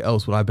give somebody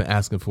else what I've been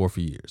asking for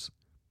years?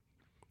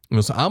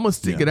 So I'm gonna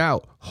stick it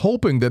out,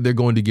 hoping that they're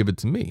going to give it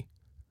to me.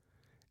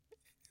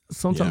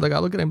 Sometimes I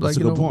look at them like,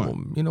 you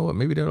know what,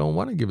 maybe they don't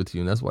want to give it to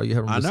you, and that's why you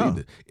haven't received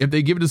it. If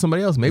they give it to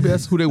somebody else, maybe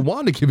that's who they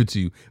want to give it to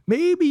you.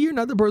 Maybe you're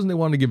not the person they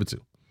want to give it to.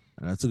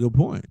 That's a good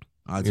point.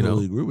 I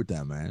totally agree with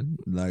that, man.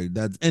 Like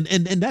that's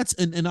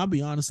and I'll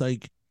be honest,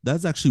 like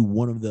that's actually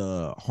one of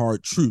the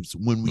hard truths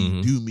when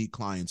we do meet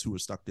clients who are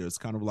stuck there. It's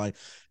kind of like,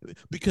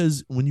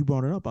 because when you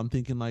brought it up, I'm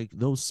thinking like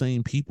those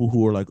same people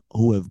who are like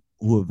who have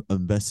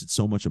invested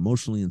so much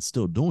emotionally and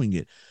still doing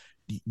it.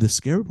 The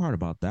scary part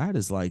about that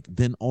is like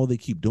then all they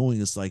keep doing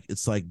is like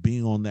it's like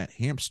being on that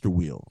hamster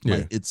wheel.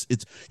 Like it's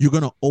you're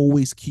gonna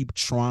always keep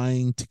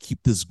trying to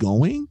keep this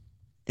going.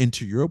 And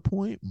to your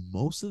point,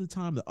 most of the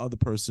time the other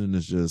person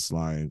is just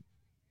like,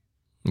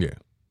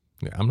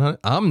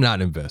 I'm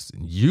not invested.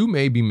 You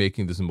may be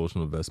making this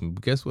emotional investment,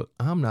 but guess what?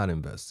 I'm not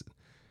invested.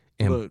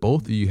 And look,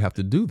 both of you have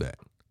to do that.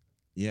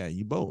 Yeah,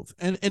 you both.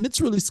 And it's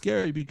really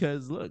scary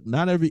because look,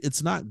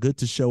 it's not good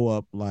to show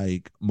up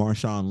like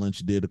Marshawn Lynch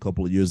did a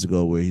couple of years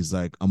ago where he's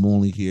like, I'm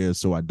only here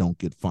so I don't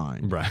get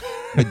fined. Right.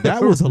 Like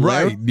that was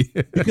hilarious.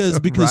 Because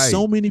right.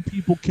 so many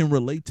people can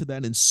relate to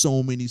that in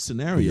so many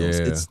scenarios.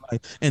 It's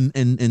like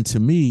and to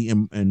me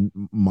and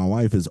my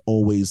wife is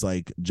always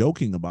like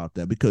joking about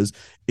that because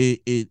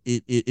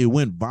it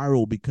went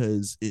viral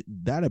because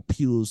that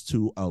appeals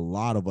to a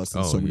lot of us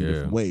in so many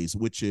different ways,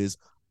 which is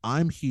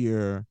I'm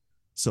here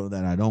so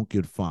that I don't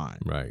get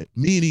fined. Right.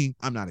 Meaning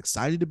I'm not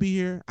excited to be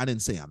here. I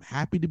didn't say I'm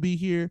happy to be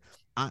here.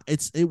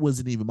 It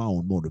wasn't even my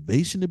own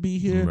motivation to be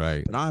here.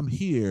 Right. But I'm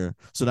here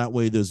so that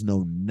way there's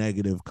no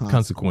negative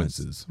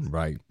consequences.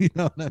 Right. You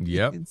know what I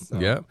Yep. mean? So,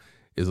 yep.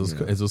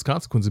 It's those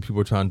consequences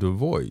people are trying to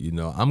avoid.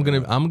 I'm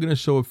gonna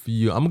show up for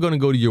you. I'm gonna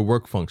go to your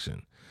work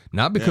function.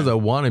 Not because I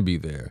want to be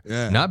there.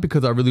 Not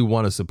because I really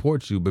want to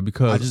support you, but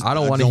because I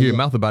don't want to hear your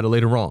mouth about it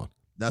later on.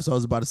 That's what I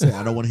was about to say.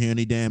 I don't want to hear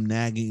any damn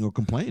nagging or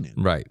complaining.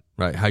 Right.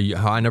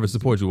 How I never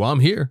support you. Well, I'm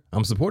here.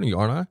 I'm supporting you,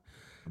 aren't I?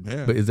 I'm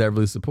here. But is that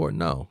really support?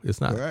 No, it's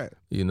not. Correct.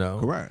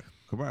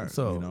 Correct.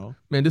 So,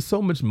 man, there's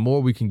so much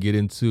more we can get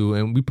into,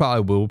 and we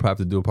probably will. We'll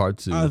probably have to do a part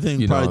 2. I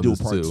think probably do a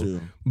part 2.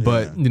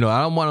 But I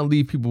don't want to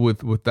leave people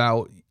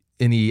without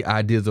any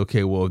ideas.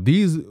 Okay, well, if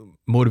these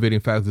motivating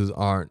factors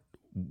aren't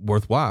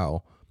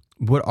worthwhile,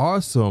 what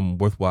are some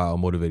worthwhile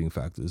motivating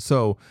factors?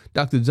 So,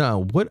 Dr.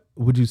 John, what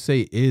would you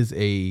say is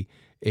a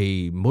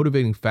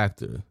motivating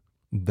factor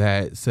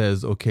that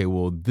says, okay,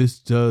 well, this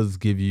does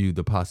give you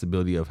the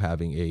possibility of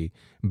having a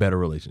better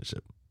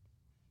relationship?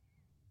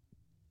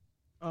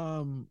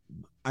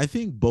 I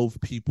think both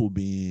people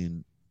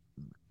being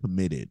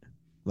committed,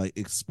 like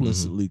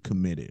explicitly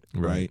committed,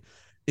 right?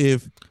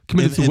 If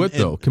committed to what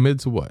though? Committed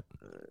to what?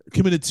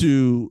 Committed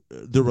to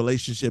the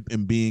relationship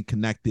and being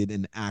connected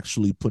and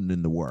actually putting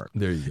in the work.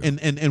 There you go.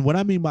 And what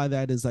I mean by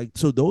that is like,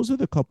 so those are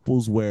the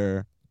couples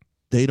where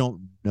they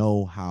don't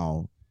know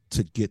how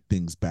to get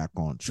things back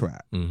on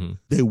track.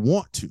 They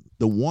want to.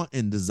 The want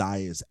and desire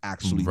is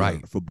actually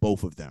there for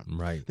both of them.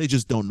 Right. They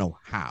just don't know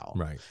how.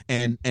 Right.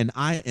 And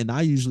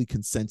I usually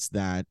can sense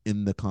that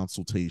in the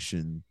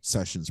consultation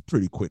sessions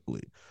pretty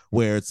quickly,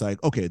 where it's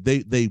like, okay,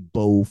 they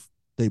both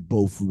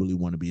really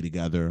want to be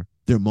together.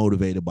 They're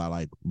motivated by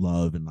like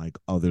love and like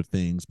other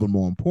things, but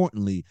more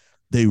importantly,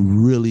 they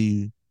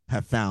really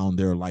have found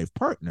their life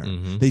partner.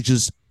 They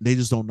just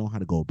don't know how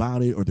to go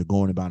about it, or they're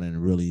going about it in a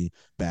really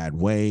bad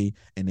way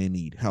and they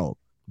need help.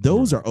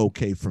 Those are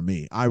okay for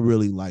me. I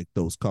really like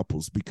those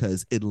couples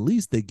because at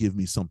least they give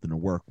me something to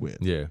work with.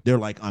 Yeah. They're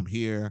like, I'm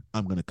here,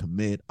 I'm going to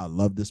commit. I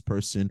love this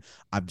person.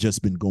 I've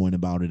just been going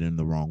about it in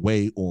the wrong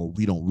way, or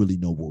we don't really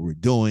know what we're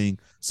doing,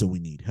 so we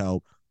need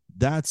help.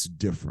 That's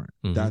different.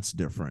 That's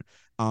different.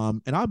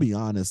 And I'll be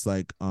honest,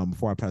 like,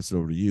 before I pass it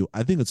over to you,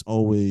 I think it's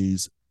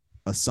always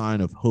a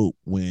sign of hope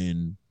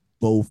when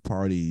both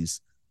parties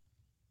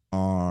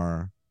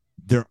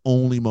their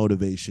only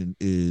motivation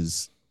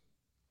is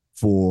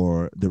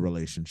for the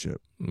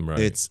relationship. Right.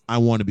 It's, I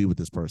want to be with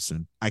this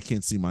person. I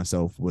can't see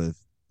myself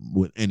with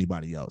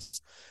anybody else.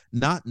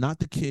 Not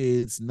the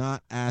kids,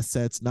 not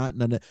assets, not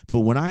none of, but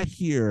when I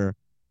hear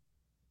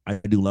I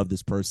do love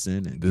this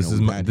person and this is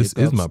my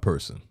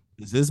person.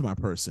 This is my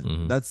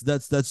person.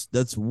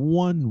 That's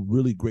one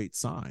really great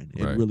sign.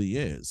 It really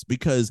is,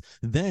 because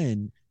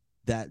then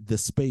that the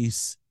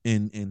space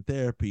in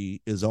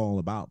therapy is all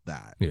about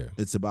that.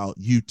 It's about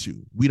you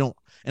two. We don't,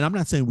 and I'm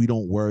not saying we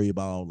don't worry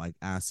about like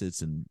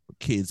assets and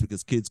kids,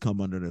 because kids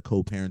come under the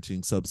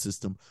co-parenting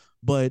subsystem,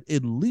 but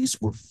at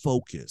least we're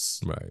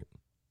focused. Right.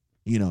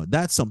 You know,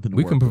 that's something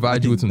we can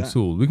provide you with some that,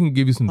 tools. We can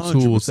give you some 100%.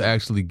 tools to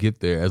actually get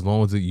there, as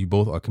long as you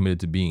both are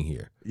committed to being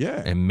here.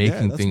 Yeah. And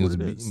making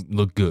things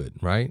look good,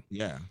 right?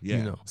 Yeah. Yeah.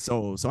 You know.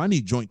 So I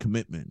need joint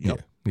commitment.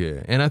 Yep.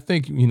 Yeah. And I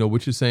think, you know,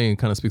 what you're saying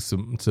kind of speaks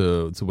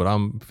to what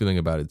I'm feeling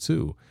about it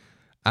too.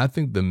 I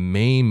think the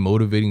main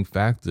motivating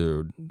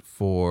factor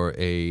for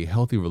a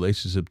healthy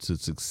relationship to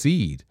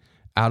succeed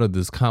out of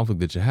this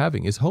conflict that you're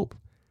having is hope.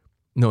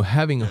 No,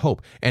 having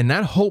hope, and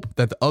not hope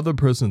that the other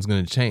person's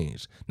going to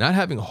change, not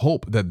having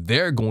hope that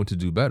they're going to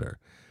do better,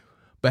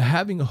 but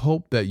having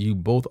hope that you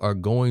both are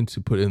going to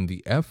put in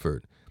the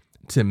effort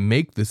to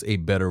make this a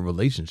better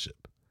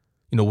relationship.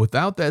 You know,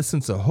 without that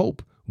sense of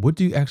hope, what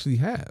do you actually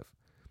have?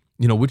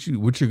 You know, what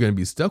you're going to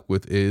be stuck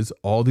with is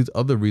all these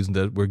other reasons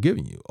that we're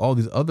giving you, all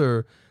these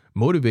other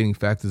motivating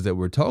factors that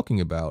we're talking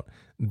about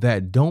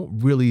that don't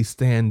really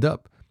stand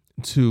up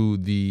to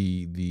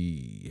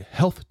the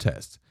health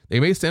test. They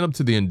may stand up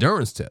to the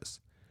endurance test,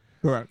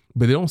 correct,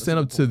 but they don't stand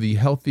up to the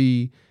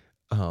healthy,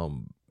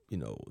 the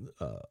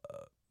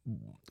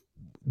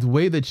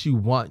way that you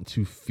want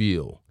to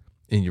feel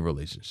in your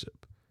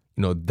relationship.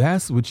 You know,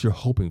 that's what you're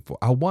hoping for.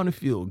 I want to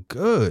feel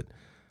good.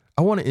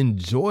 I want to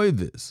enjoy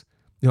this.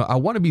 You know, I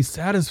want to be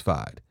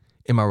satisfied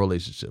in my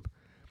relationship.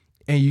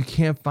 And you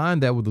can't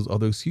find that with those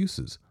other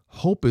excuses.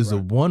 Hope is the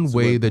one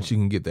way that you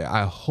can get there.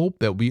 I hope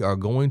that we are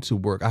going to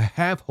work. I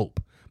have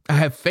hope. I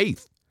have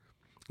faith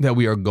that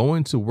we are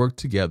going to work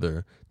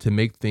together to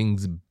make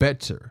things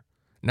better,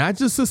 not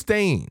just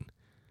sustain,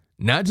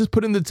 not just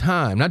put in the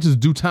time, not just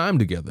do time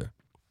together.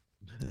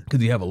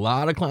 Because you have a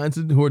lot of clients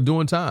who are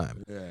doing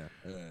time.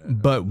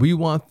 But we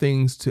want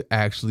things to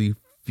actually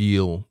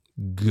feel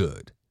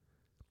good.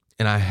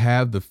 And I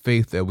have the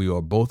faith that we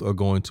are both are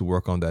going to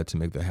work on that to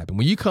make that happen.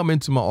 When you come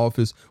into my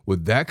office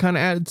with that kind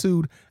of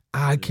attitude,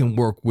 I can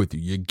work with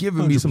you. You're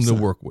giving 100%. Me something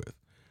to work with.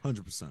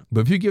 100%.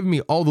 But if you're giving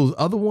me all those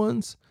other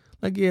ones,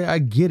 like, yeah, I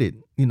get it.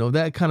 You know,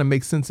 that kind of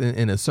makes sense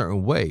in a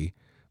certain way,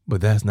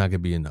 but that's not going to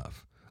be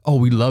enough. Oh,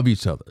 we love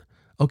each other.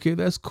 Okay,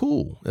 that's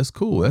cool. That's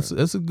cool. Right.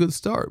 That's a good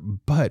start,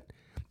 but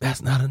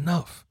that's not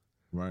enough.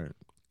 Right.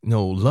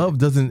 No, love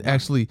doesn't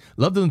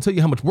tell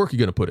you how much work you're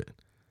going to put in.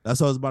 That's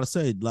what I was about to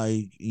say.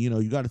 Like, you know,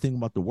 you got to think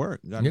about the work.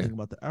 You got to think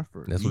about the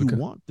effort. That's do you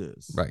want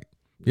this? Right.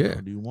 Yeah.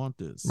 Do you want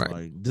this? Right.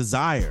 Like,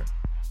 desire.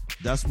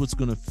 That's what's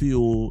going to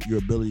fuel your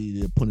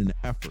ability to put in the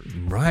effort.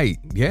 Right.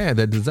 Yeah,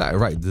 that desire.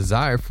 Right.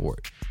 Desire for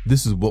it.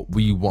 This is what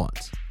we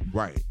want.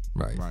 Right.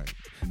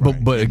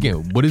 But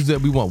again, what is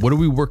that we want? What are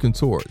we working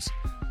towards?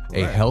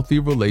 A healthy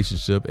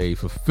relationship, a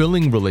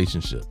fulfilling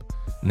relationship,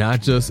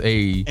 not just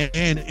a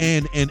and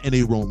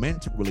a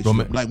romantic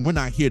relationship. Like, we're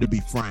not here to be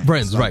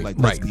friends. Right.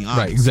 Let's be honest.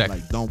 Right. Exactly.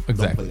 Like, don't play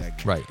that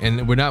game. Right.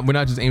 And we're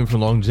not just aiming for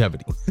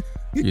longevity.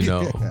 You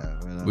know,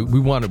 we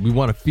want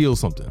to feel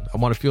something. I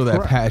want to feel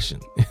that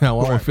passion. I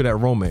want to feel that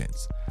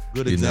romance.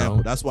 Good example. You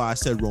know? That's why I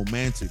said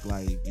romantic.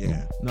 Like,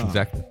 no.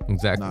 Exactly.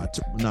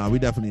 Nah, we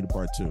definitely need a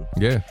part 2.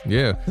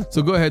 Yeah.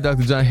 So go ahead,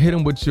 Dr. John. Hit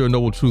him with your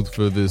noble truth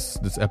for this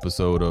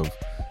episode of,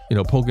 you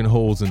know, poking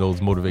holes in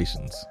those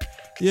motivations.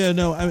 Yeah,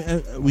 no, I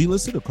mean, we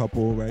listed a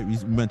couple, right? We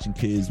mentioned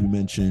kids, we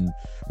mentioned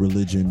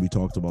religion, we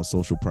talked about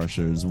social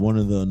pressures. One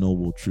of the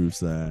noble truths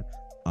that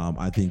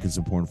I think is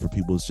important for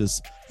people is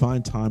just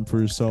find time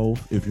for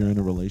yourself if you're in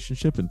a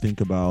relationship and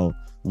think about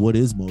what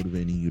is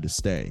motivating you to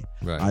stay.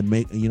 Right. I'd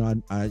make,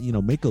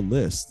 make a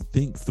list,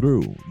 think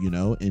through,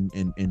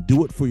 and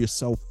do it for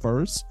yourself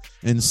first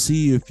and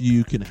see if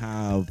you can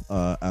have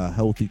a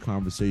healthy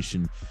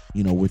conversation,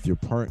 with your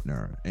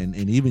partner and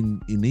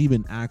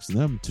even ask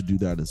them to do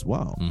that as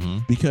well. Mm-hmm.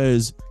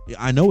 Because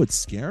I know it's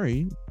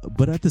scary,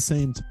 but at the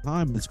same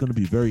time, it's going to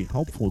be very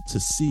helpful to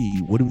see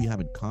what do we have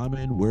in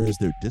common? Where is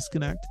there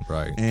disconnect?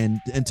 Right.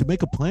 And to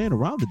make a plan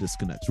around the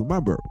disconnects.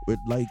 Remember,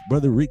 like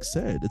Brother Tariiq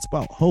said, it's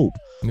about hope.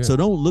 Yeah. So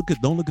don't look at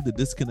the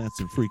disconnects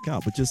and freak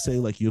out, but just say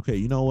like, okay,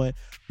 you know what?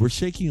 We're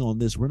shaking on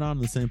this. We're not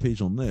on the same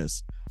page on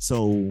this.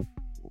 So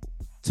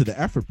to the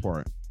effort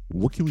part,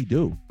 what can we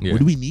do? Yeah. What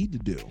do we need to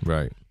do?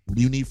 Right. What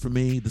do you need from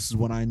me? This is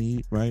what I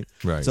need, right?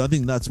 Right. So I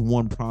think that's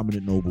one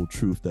prominent noble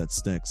truth that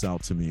sticks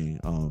out to me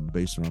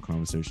based on our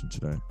conversation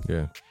today.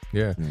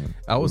 Yeah.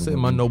 I would say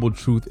my noble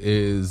truth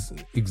is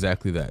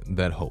exactly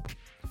that hope.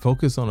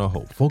 Focus on our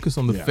hope. Focus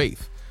on the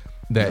faith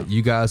that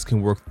you guys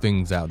can work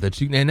things out. That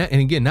you and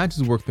again, not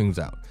just work things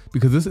out,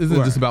 because this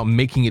isn't just about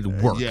making it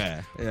work.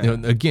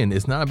 Again,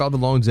 it's not about the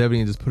longevity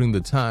and just putting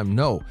the time.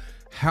 No,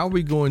 how are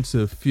we going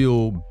to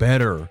feel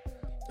better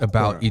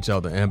about each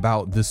other and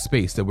about this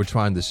space that we're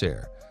trying to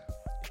share?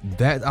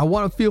 That I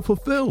want to feel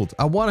fulfilled.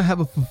 I want to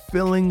have a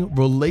fulfilling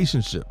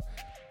relationship.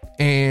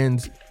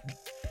 And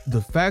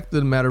the fact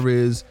of the matter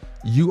is,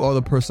 you are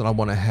the person I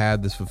want to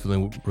have this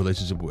fulfilling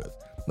relationship with.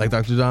 Like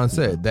Dr. John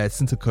said, that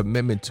sense of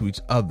commitment to each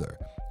other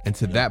and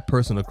to that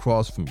person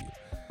across from you.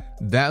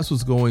 That's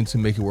what's going to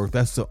make it work.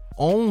 That's the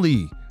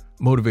only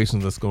motivation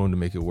that's going to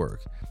make it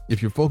work.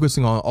 If you're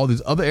focusing on all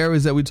these other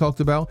areas that we talked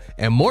about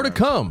and more to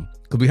come,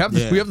 because we have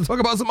to talk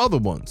about some other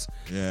ones.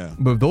 Yeah.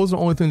 But if those are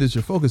the only things that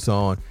you're focused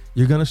on,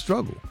 you're going to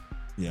struggle.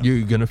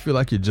 You're going to feel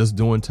like you're just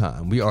doing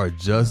time. We are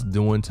just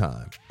doing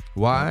time.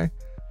 Why?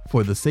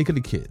 For the sake of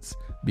the kids.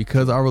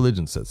 Because our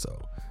religion says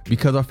so.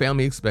 Because our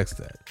family expects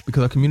that.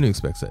 Because our community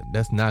expects that.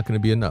 That's not going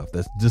to be enough.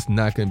 That's just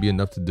not going to be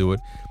enough to do it.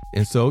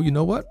 And so, you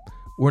know what?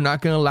 We're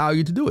not going to allow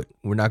you to do it.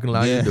 We're not going to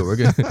allow you to do it.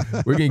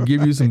 We're going to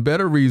give you some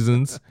better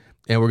reasons,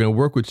 and we're going to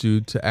work with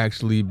you to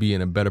actually be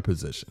in a better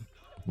position.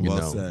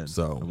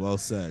 Well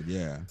said.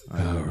 Yeah.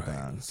 I agree with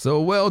that.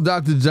 So,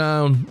 Dr.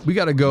 John, we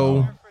got to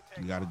go.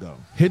 You got to go.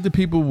 Hit the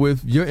people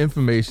with your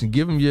information.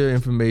 Give them your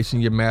information,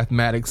 your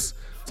mathematics,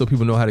 so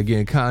people know how to get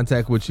in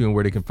contact with you and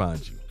where they can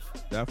find you.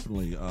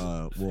 Definitely.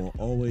 We'll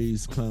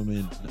always come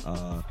in,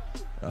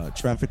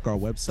 traffic our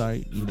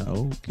website,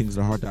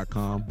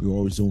 kingsoftheheart.com. We're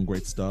always doing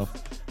great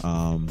stuff.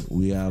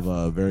 We have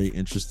a very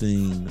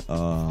interesting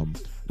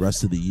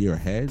rest of the year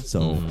ahead,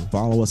 so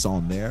follow us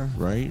on there.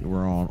 Right,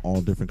 we're on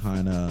all different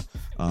kind of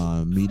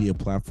media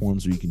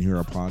platforms where you can hear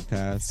our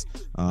podcasts.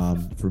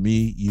 For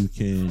me, you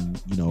can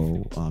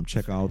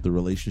check out the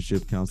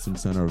Relationship Counseling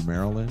Center of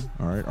Maryland.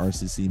 All right,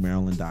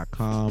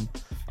 rccmaryland.com.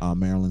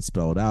 Maryland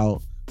spelled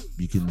out.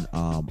 You can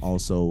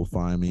also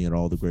find me at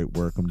all the great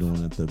work I'm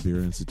doing at the Beer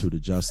Institute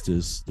of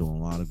Justice, doing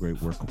a lot of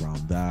great work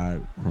around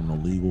that, criminal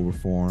legal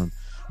reform.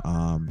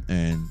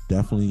 And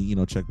definitely,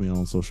 check me out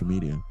on social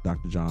media,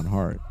 Dr. John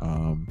Hart.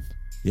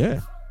 Yeah.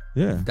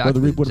 Dr.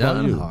 Brother Reek, what John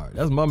about you? Hart.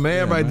 That's my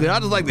man right there. I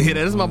just like to hear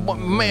that. This is my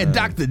man,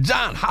 Dr.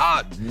 John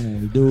Hart. Yeah,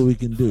 we do what we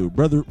can do.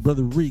 Brother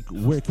Reek,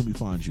 where can we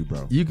find you,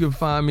 bro? You can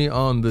find me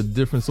on the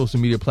different social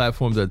media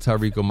platforms at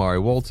Tariiq Omari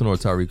Walton or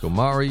Tariiq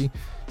Omari.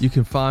 You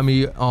can find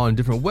me on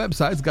different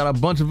websites. Got a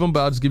bunch of them,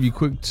 but I'll just give you a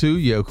quick two.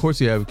 Yeah, of course,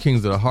 you have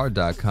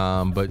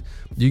kingsoftheheart.com, but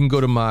you can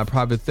go to my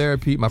private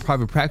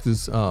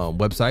practice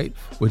website,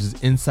 which is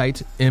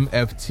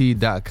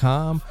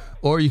insightmft.com,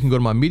 or you can go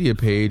to my media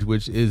page,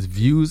 which is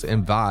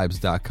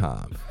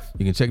viewsandvibes.com.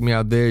 You can check me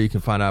out there. You can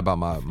find out about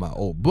my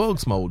old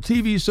books, my old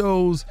TV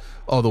shows,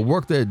 all the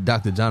work that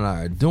Dr. John and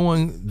I are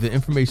doing. The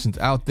information's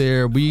out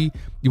there. You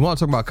want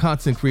to talk about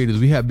content creators.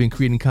 We have been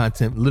creating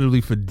content literally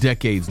for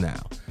decades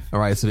now. All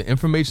right, so the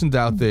information's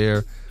out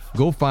there.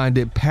 Go find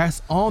it.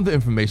 Pass on the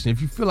information.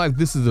 If you feel like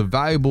this is a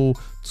valuable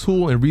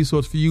tool and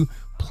resource for you,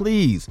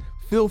 please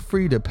feel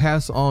free to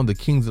pass on the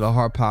Kings of the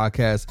Heart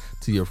podcast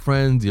to your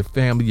friends, your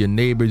family, your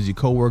neighbors, your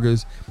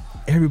coworkers.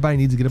 Everybody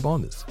needs to get up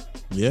on this.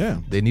 Yeah.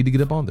 They need to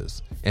get up on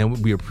this.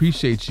 And we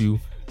appreciate you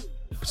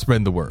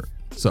spreading the word.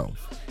 So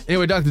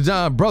anyway, Dr.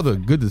 John, brother,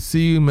 good to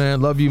see you,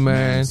 man. Love you,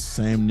 man.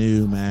 Same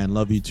new, man.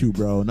 Love you too,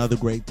 bro. Another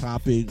great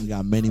topic. We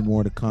got many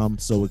more to come.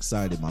 So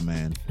excited, my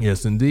man.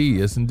 Yes, indeed.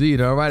 Yes,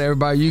 indeed. All right,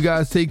 everybody, you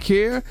guys take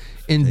care.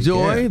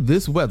 Enjoy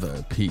this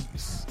weather.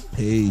 Peace.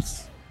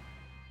 Peace.